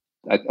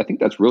 I think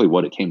that's really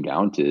what it came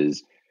down to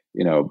is,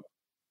 you know,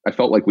 I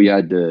felt like we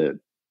had to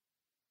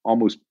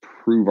almost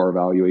prove our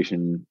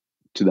valuation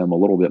to them a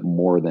little bit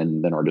more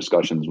than our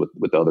discussions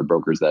with the other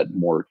brokers that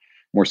more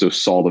so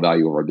saw the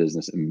value of our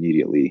business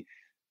immediately.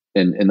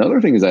 And the other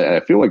thing is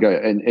I feel like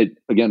and it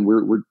again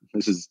we're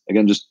this is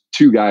again just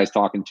two guys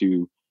talking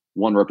to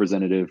one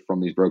representative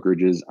from these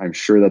brokerages. I'm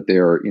sure that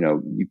they're,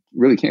 you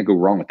really can't go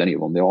wrong with any of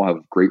them. They all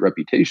have great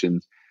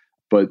reputations,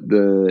 but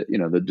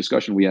the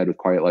discussion we had with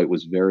Quiet Light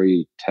was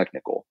very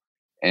technical.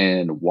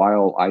 And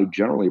while I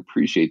generally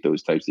appreciate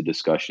those types of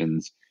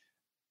discussions,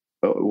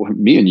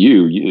 me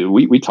and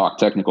we talk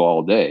technical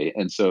all day,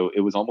 and so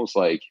it was almost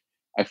like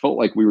I felt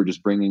like we were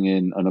just bringing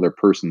in another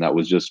person that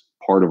was just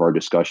part of our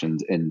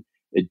discussions, and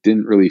it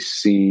didn't really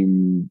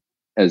seem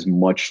as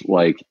much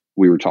like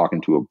we were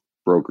talking to a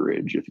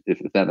brokerage, if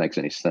that makes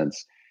any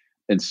sense.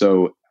 And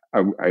so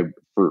I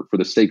for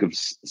the sake of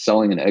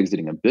selling and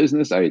exiting a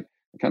business, I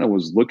kind of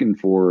was looking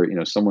for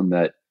someone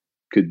that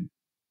could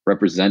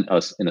represent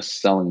us in a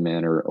selling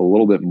manner a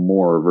little bit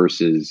more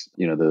versus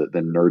the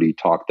nerdy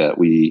talk that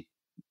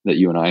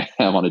you and I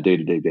have on a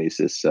day-to-day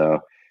basis. So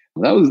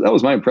that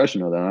was my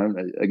impression of them.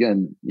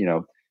 Again,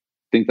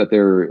 think that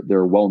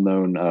they're a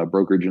well-known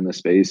brokerage in the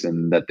space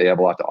and that they have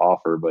a lot to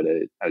offer, but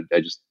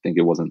I just think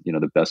it wasn't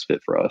the best fit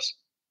for us.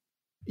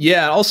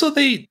 Yeah. Also,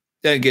 these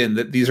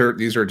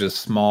are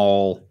just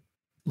small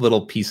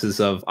little pieces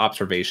of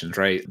observations,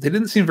 right? They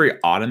didn't seem very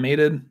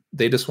automated.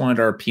 They just wanted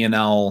our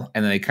P&L,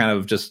 and they kind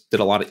of just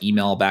did a lot of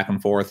email back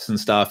and forths and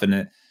stuff.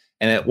 And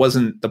it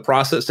wasn't, the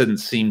process didn't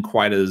seem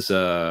quite as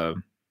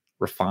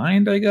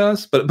refined, I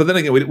guess. But then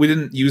again, we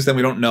didn't use them.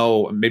 We don't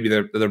know. Maybe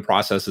their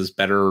process is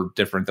better,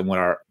 different than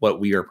what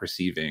we are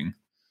perceiving.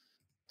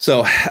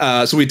 So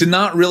we did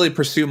not really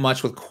pursue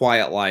much with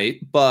Quiet Light,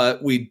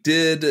 but we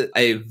did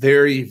a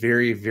very,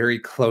 very, very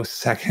close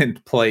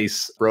second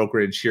place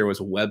brokerage here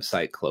was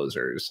Website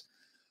Closers.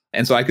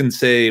 And so I can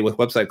say with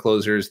Website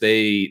Closers,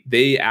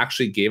 they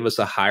actually gave us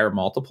a higher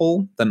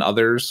multiple than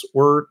others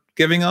were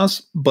giving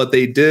us, but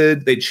they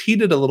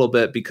cheated a little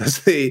bit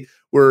because they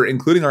were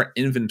including our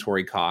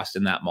inventory cost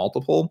in that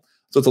multiple.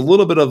 So it's a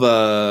little bit of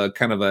a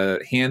kind of a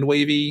hand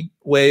wavy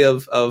way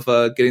of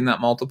getting that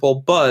multiple,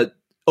 but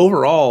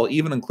overall,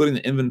 even including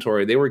the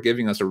inventory, they were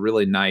giving us a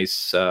really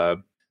nice, they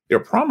were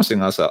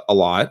promising us a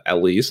lot,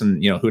 at least.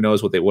 And, who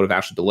knows what they would have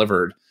actually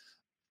delivered.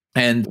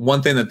 And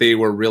one thing that they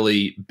were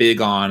really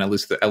big on, at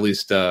least they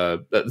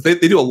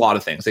do a lot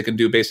of things. They can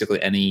do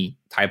basically any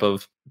type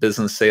of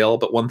business sale.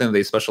 But one thing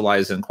they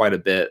specialize in quite a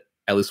bit,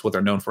 at least what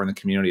they're known for in the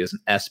community, is an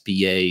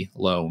SBA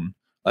loan,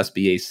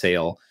 SBA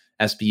sale.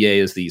 SBA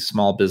is the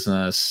Small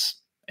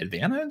Business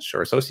Advantage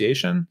or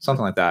Association,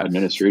 something like that.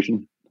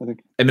 Administration, I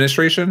think.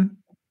 Administration?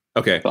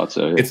 Okay. Thought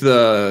so.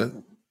 Yeah.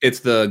 It's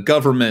the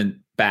government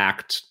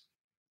backed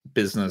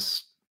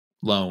business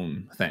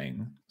loan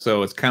thing.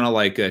 So it's kind of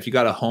like if you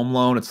got a home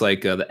loan, it's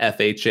like the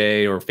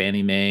FHA or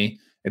Fannie Mae.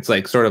 It's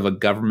like sort of a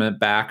government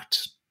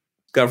backed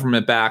 /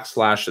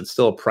 it's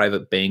still a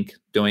private bank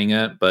doing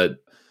it, but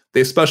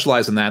they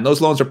specialize in that. And those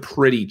loans are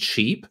pretty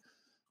cheap,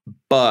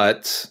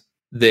 but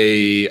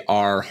they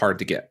are hard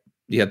to get.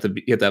 You have to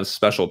have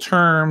special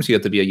terms. You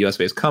have to be a US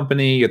based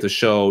company. You have to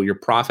show your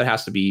profit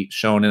has to be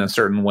shown in a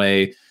certain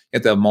way. You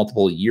have to have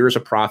multiple years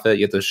of profit.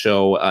 You have to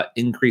show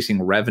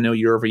increasing revenue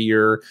year over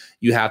year.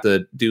 You have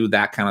to do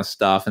that kind of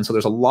stuff. And so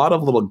there's a lot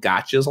of little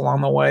gotchas along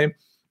the way,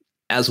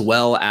 as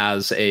well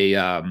as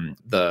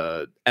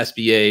the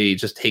SBA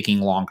just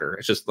taking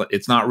longer.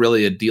 It's not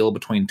really a deal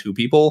between two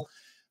people.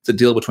 It's a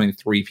deal between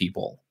three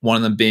people, one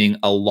of them being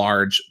a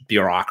large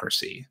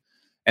bureaucracy.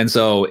 And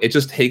so it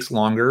just takes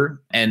longer.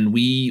 And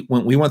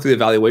when we went through the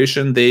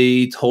evaluation,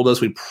 they told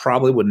us we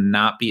probably would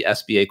not be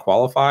SBA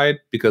qualified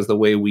because the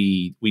way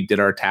we did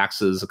our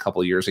taxes a couple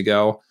of years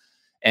ago.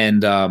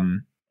 And so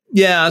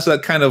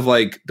that kind of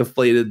like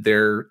deflated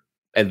their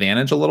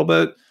advantage a little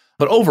bit.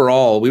 But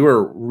overall, we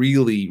were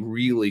really,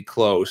 really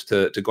close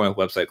to going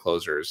with Website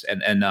Closers.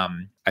 And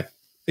I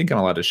think I'm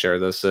allowed to share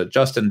this.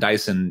 Justin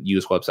Dyson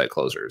used Website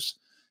Closers.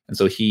 And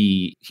so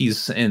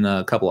he's in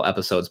a couple of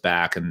episodes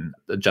back, and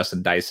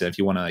Justin Dyson, if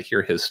you want to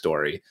hear his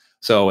story.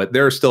 So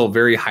they're still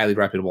very highly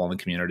reputable in the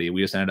community.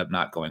 We just ended up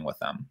not going with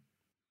them.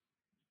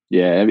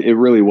 Yeah, it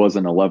really was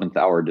an 11th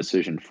hour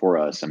decision for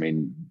us. I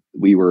mean,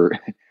 we were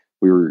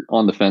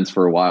on the fence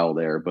for a while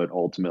there, but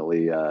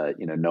ultimately,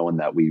 knowing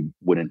that we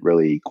wouldn't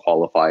really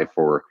qualify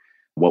for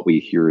what we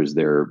hear is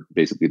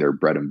basically their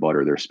bread and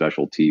butter, their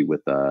specialty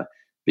with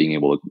being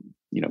able to,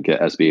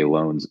 get SBA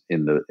loans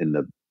in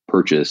the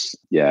purchase.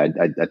 Yeah,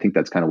 I think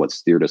that's kind of what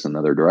steered us in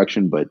another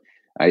direction. But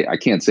I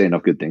can't say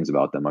enough good things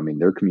about them. I mean,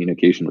 their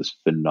communication was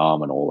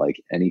phenomenal.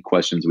 Like, any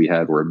questions we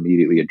had were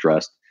immediately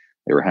addressed.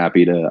 They were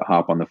happy to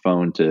hop on the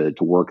phone to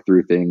work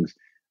through things.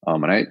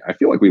 And I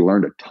feel like we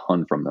learned a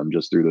ton from them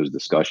just through those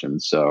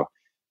discussions. So,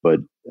 but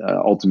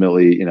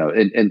ultimately,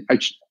 and I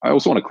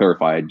also want to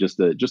clarify just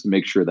to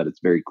make sure that it's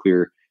very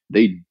clear,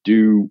 they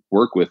do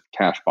work with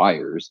cash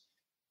buyers,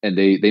 and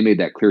they made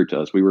that clear to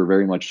us. We were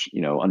very much,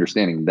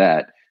 understanding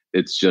that.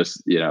 It's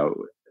just, I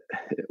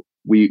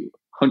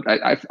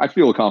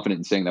feel confident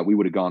in saying that we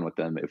would have gone with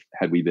them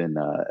had we been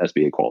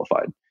SBA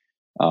qualified.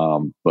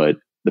 But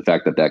the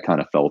fact that kind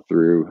of fell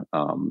through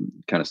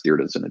kind of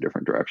steered us in a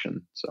different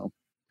direction. So.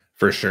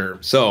 For sure.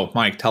 So,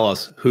 Mike, tell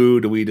us,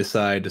 who do we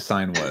decide to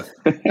sign with?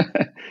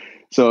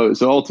 So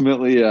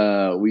ultimately,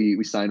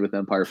 we signed with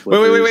Empire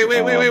Flippers.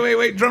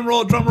 Wait! Drum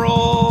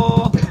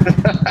roll!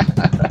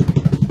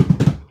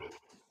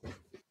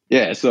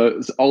 Yeah. So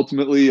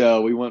ultimately,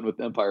 we went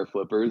with Empire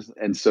Flippers,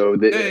 and so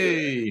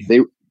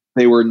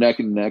they were neck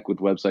and neck with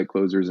Website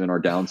Closers and our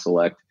down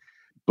select,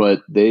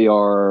 but they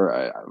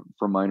are,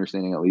 from my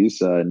understanding at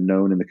least,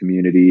 known in the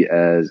community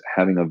as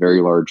having a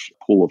very large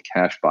pool of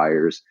cash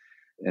buyers.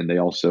 And they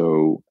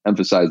also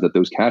emphasize that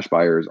those cash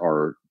buyers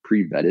are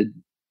pre-vetted,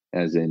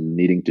 as in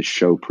needing to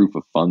show proof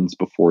of funds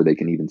before they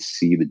can even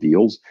see the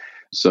deals.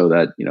 So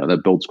that,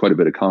 that builds quite a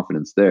bit of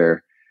confidence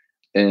there.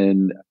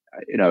 And,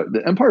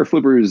 the Empire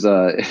Flippers,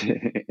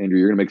 Andrew,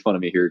 you're going to make fun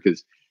of me here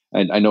because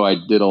I know I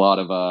did a lot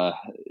of,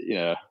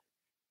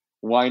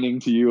 whining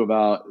to you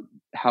about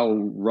how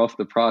rough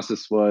the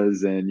process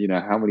was and,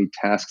 how many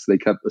tasks they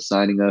kept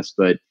assigning us.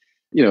 But,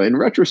 in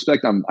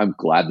retrospect, I'm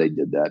glad they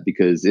did that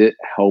because it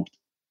helped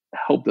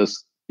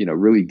us,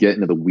 really get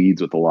into the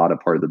weeds with a lot of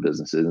part of the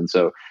businesses. And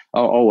so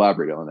I'll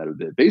elaborate on that a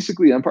bit.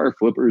 Basically, Empire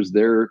Flippers,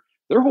 their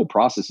whole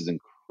process is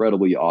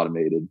incredibly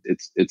automated.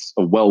 It's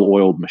a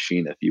well-oiled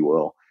machine, if you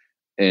will.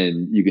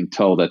 And you can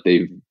tell that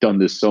they've done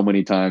this so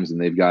many times and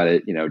they've got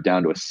it,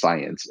 down to a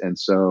science. And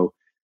so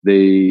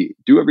they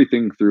do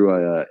everything through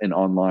an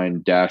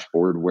online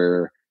dashboard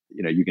where,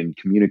 you can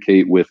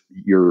communicate with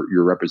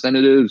your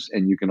representatives,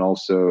 and you can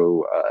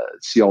also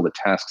see all the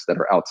tasks that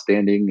are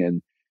outstanding.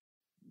 And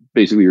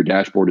basically your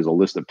dashboard is a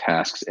list of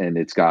tasks, and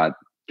it's got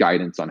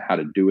guidance on how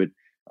to do it.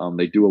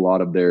 They do a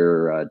lot of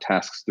their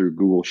tasks through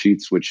Google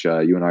Sheets, which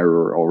you and I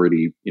were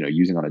already,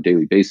 using on a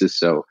daily basis.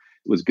 So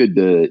it was good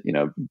to,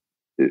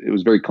 it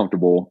was very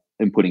comfortable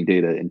inputting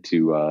data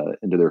into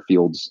their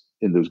fields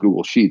in those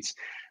Google Sheets.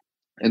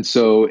 And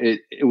so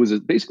it was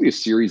basically a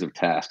series of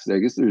tasks. I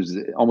guess there's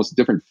almost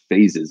different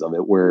phases of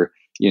it where,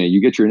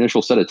 you get your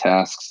initial set of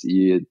tasks,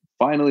 you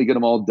finally get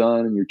them all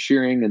done, and you're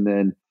cheering, and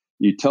then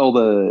you tell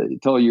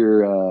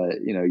your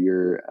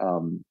your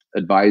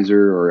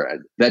advisor, or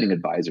vetting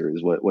advisor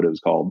is what it was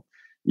called.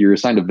 You're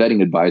assigned a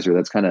vetting advisor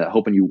that's kind of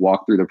helping you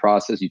walk through the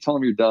process. You tell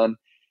them you're done,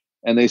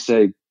 and they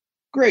say,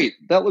 "Great,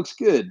 that looks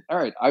good. All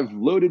right, I've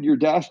loaded your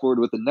dashboard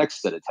with the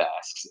next set of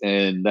tasks."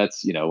 And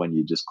that's when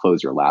you just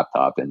close your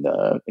laptop and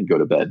go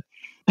to bed.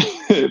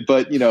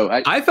 But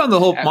I found the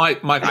whole Mike.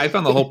 I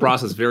found the whole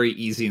process very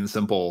easy and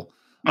simple.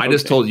 I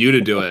just told you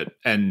to do it,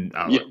 and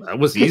that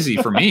was easy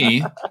for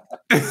me.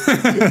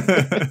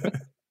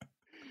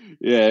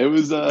 Yeah, it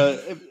was.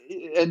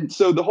 And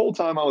so the whole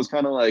time I was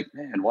kind of like,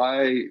 man,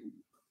 why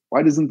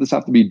doesn't this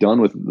have to be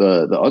done with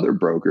the other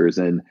brokers?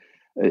 And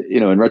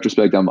in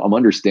retrospect, I'm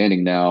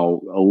understanding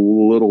now a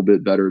little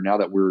bit better now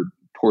that we're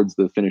towards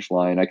the finish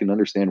line. I can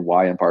understand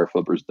why Empire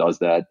Flippers does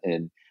that.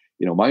 And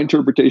my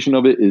interpretation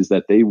of it is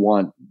that they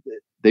want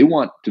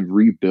to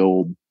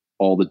rebuild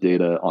all the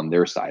data on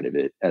their side of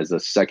it as a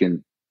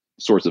second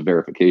source of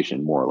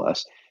verification, more or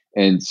less.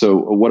 And so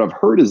what I've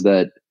heard is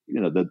that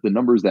the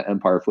numbers that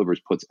Empire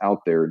Flippers puts out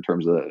there in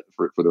terms of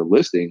for their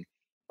listing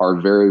are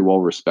very well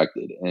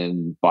respected,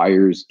 and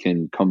buyers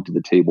can come to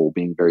the table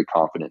being very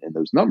confident in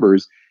those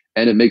numbers.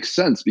 And it makes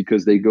sense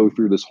because they go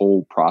through this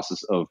whole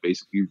process of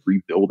basically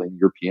rebuilding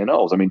your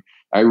P&Ls. I mean,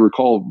 I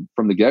recall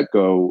from the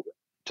get-go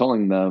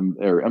telling them,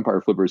 or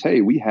Empire Flippers,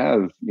 hey, we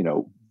have,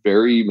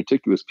 very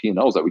meticulous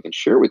P&Ls that we can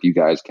share with you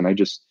guys. Can I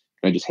just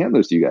hand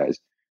those to you guys?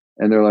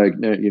 And they're like,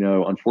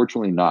 no,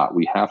 unfortunately not.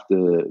 We have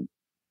to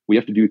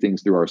do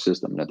things through our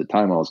system. And at the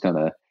time I was kind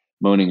of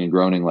moaning and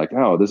groaning like,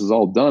 oh, this is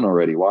all done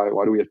already. Why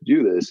do we have to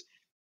do this?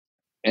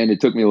 And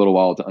it took me a little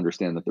while to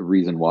understand that the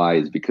reason why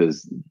is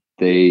because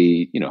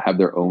they, have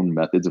their own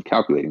methods of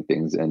calculating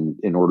things. And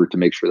in order to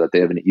make sure that they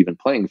have an even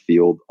playing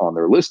field on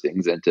their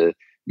listings and to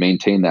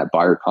maintain that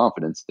buyer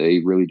confidence, they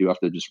really do have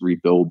to just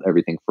rebuild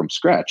everything from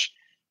scratch.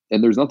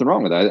 And there's nothing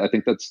wrong with that. I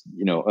think that's,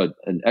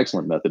 an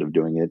excellent method of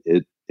doing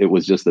it. It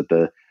was just that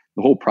the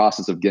whole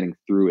process of getting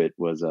through it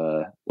was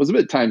a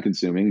bit time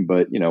consuming,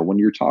 but when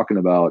you're talking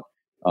about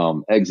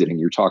exiting,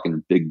 you're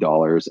talking big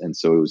dollars. And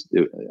so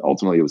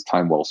ultimately it was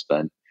time well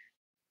spent.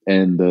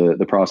 And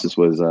the process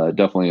was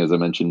definitely, as I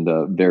mentioned,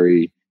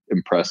 very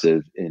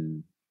impressive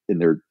in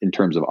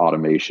terms of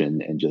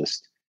automation and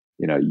just,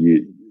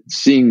 you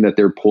seeing that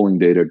they're pulling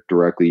data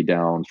directly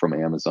down from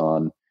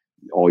Amazon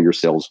all your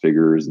sales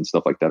figures and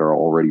stuff like that are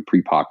already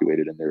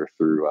pre-populated in there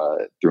through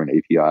an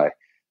API.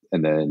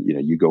 And then,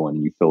 you go in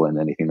and you fill in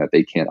anything that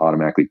they can't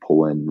automatically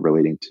pull in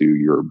relating to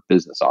your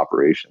business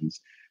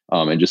operations.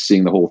 And just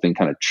seeing the whole thing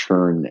kind of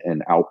churn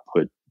and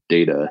output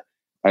data.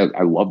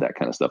 I love that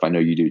kind of stuff. I know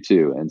you do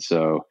too. And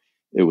so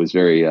it was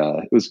very,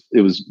 it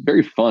was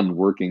very fun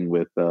working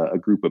with a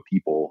group of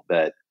people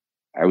that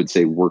I would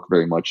say work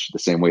very much the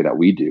same way that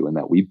we do, and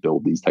that we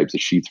build these types of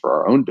sheets for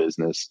our own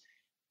business.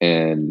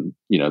 And,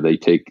 they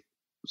take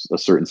a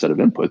certain set of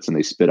inputs and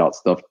they spit out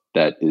stuff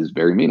that is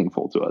very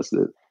meaningful to us.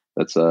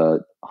 That's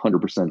 100%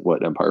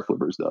 what Empire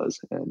Flippers does.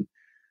 And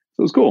so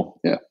it was cool.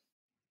 Yeah.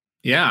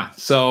 Yeah.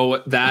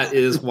 So that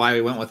is why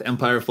we went with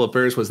Empire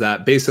Flippers, was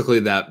that basically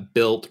that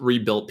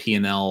rebuilt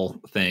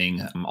P&L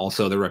thing,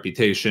 also their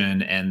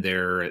reputation and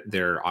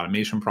their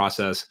automation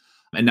process.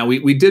 And now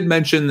we did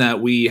mention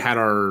that we had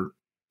our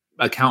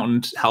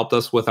accountant helped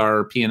us with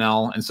our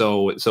P&L. And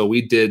so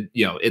we did,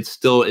 it's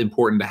still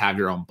important to have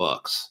your own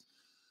books,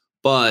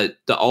 but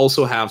to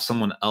also have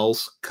someone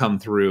else come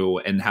through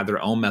and have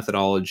their own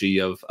methodology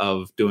of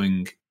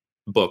doing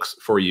books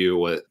for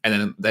you,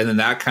 and then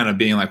that kind of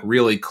being like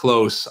really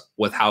close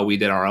with how we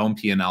did our own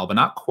P&L, but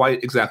not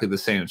quite exactly the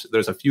same. So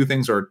there's a few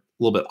things are a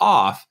little bit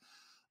off,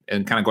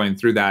 and kind of going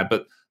through that,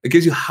 but it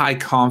gives you high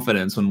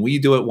confidence when we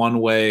do it one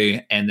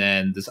way, and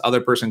then this other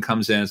person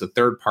comes in as a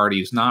third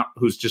party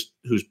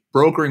who's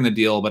brokering the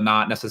deal, but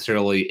not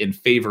necessarily in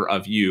favor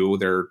of you.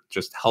 They're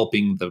just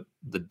helping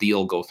the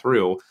deal go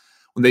through.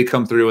 When they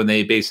come through and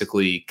they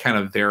basically kind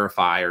of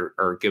verify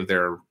or give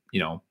their,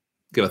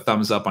 give a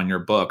thumbs up on your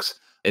books,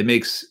 it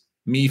makes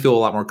me feel a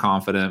lot more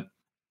confident.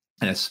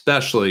 And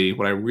especially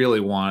what I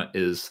really want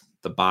is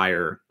the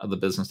buyer of the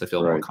business to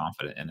feel more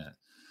confident in it.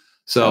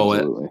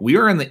 So we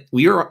are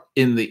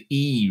in the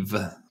eve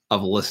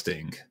of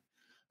listing.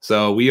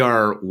 So we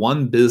are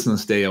one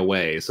business day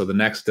away. So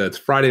it's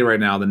Friday right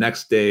now. The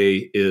next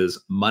day is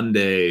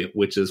Monday,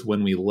 which is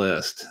when we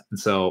list. And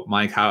so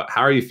Mike, how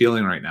are you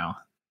feeling right now?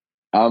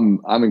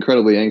 I'm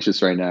incredibly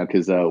anxious right now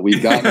because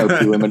we've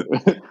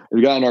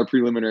gotten our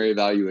preliminary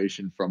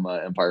evaluation from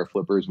Empire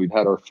Flippers. We've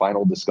had our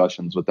final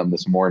discussions with them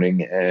this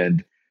morning,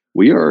 and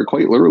we are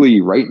quite literally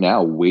right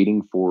now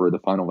waiting for the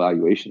final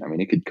valuation. I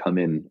mean, it could come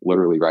in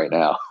literally right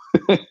now.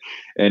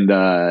 And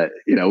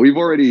we've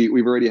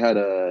already had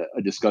a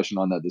discussion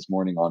on that this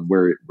morning on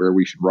where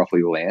we should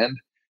roughly land.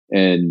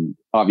 And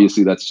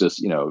obviously that's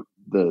just,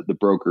 the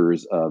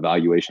broker's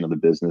valuation of the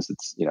business.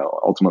 It's,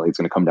 ultimately it's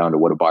going to come down to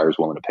what a buyer's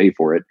willing to pay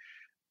for it.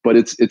 But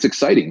it's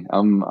exciting.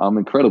 I'm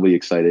incredibly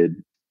excited,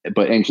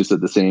 but anxious at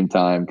the same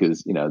time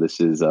because this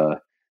is a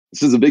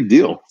big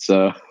deal.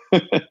 So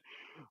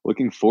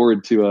looking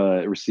forward to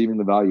receiving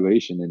the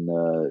valuation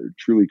and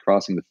truly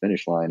crossing the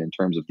finish line in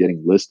terms of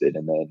getting listed,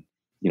 and then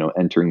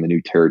entering the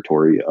new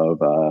territory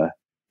of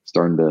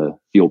starting to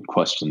field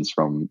questions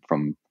from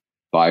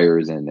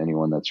buyers and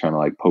anyone that's trying to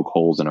like poke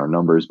holes in our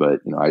numbers. But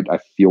I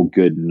feel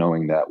good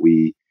knowing that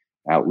we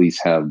at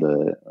least have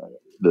the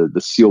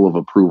seal of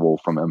approval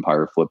from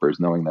Empire Flippers,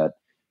 knowing that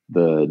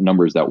the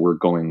numbers that we're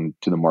going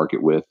to the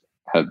market with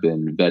have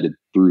been vetted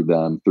through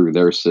them, through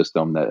their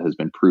system that has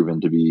been proven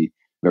to be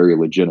very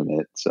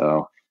legitimate.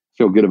 So I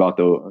feel good about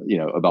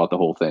the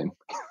whole thing.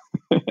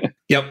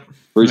 Yep.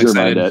 Where's your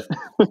mind at?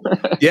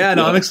 Yeah,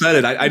 no, I'm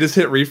excited. I just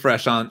hit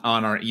refresh on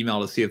our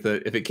email to see if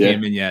it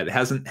came in yet. It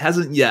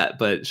hasn't yet,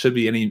 but it should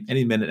be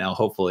any minute now,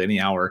 hopefully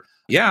any hour.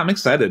 Yeah, I'm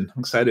excited. I'm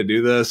excited to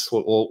do this.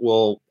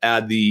 We'll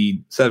add the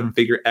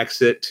 7-figure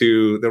exit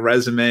to the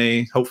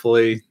resume.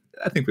 Hopefully,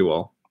 I think we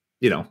will.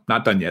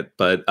 Not done yet,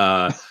 but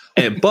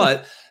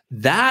but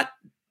that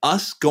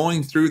us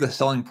going through the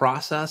selling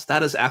process,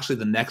 that is actually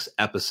the next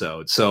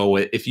episode. So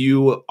if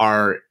you're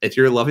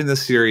loving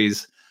this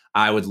series,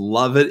 I would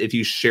love it if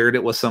you shared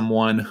it with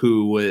someone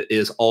who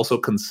is also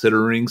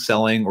considering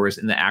selling or is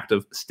in the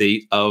active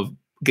state of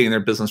getting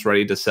their business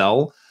ready to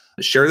sell.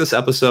 Share this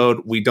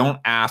episode. We don't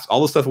ask,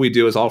 all the stuff we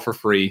do is all for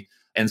free.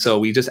 And so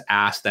we just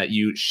ask that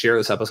you share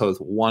this episode with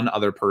one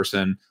other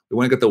person. We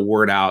want to get the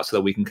word out so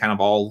that we can kind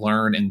of all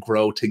learn and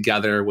grow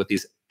together with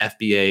these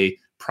FBA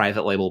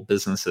private label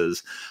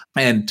businesses.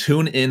 And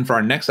tune in for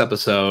our next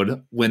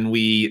episode when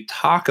we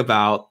talk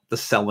about the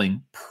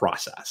selling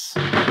process.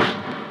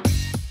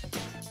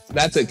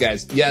 That's it,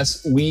 guys.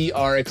 Yes, we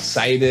are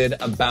excited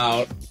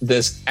about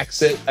this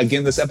exit.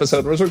 Again, this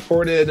episode was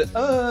recorded,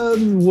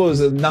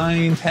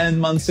 9-10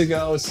 months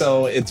ago.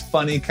 So it's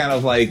funny kind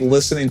of like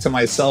listening to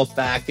myself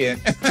back in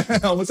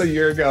almost a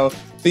year ago,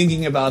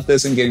 thinking about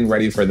this and getting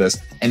ready for this.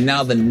 And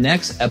now the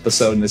next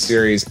episode in the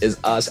series is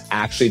us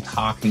actually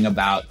talking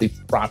about the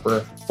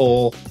proper,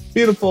 full,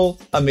 beautiful,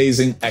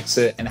 amazing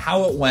exit and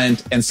how it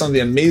went and some of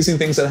the amazing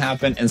things that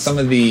happened and some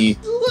of the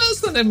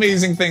less than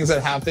amazing things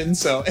that happened.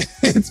 So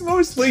it's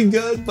mostly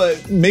good,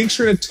 but make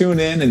sure to tune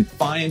in and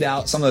find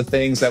out some of the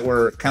things that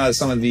were kind of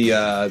some of the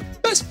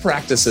best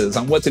practices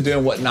on what to do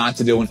and what not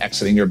to do when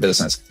exiting your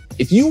business.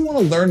 If you want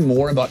to learn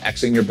more about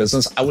exiting your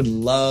business, I would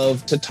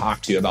love to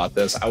talk to you about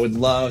this. I would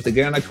love to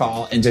get on a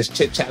call and just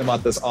chit chat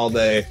about this all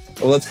day.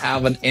 Well, let's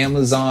have an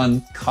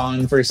Amazon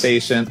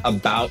conversation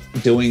about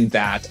doing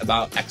that,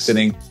 about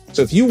exiting.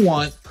 So if you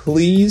want,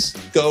 please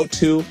go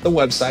to the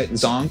website,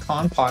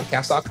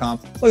 zonconpodcast.com.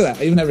 Look at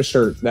that. I even have a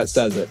shirt that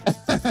says it.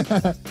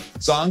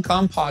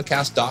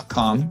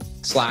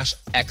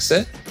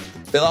 zonconpodcast.com/exit.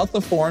 Fill out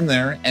the form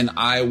there, and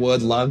I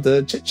would love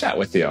to chit chat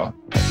with you.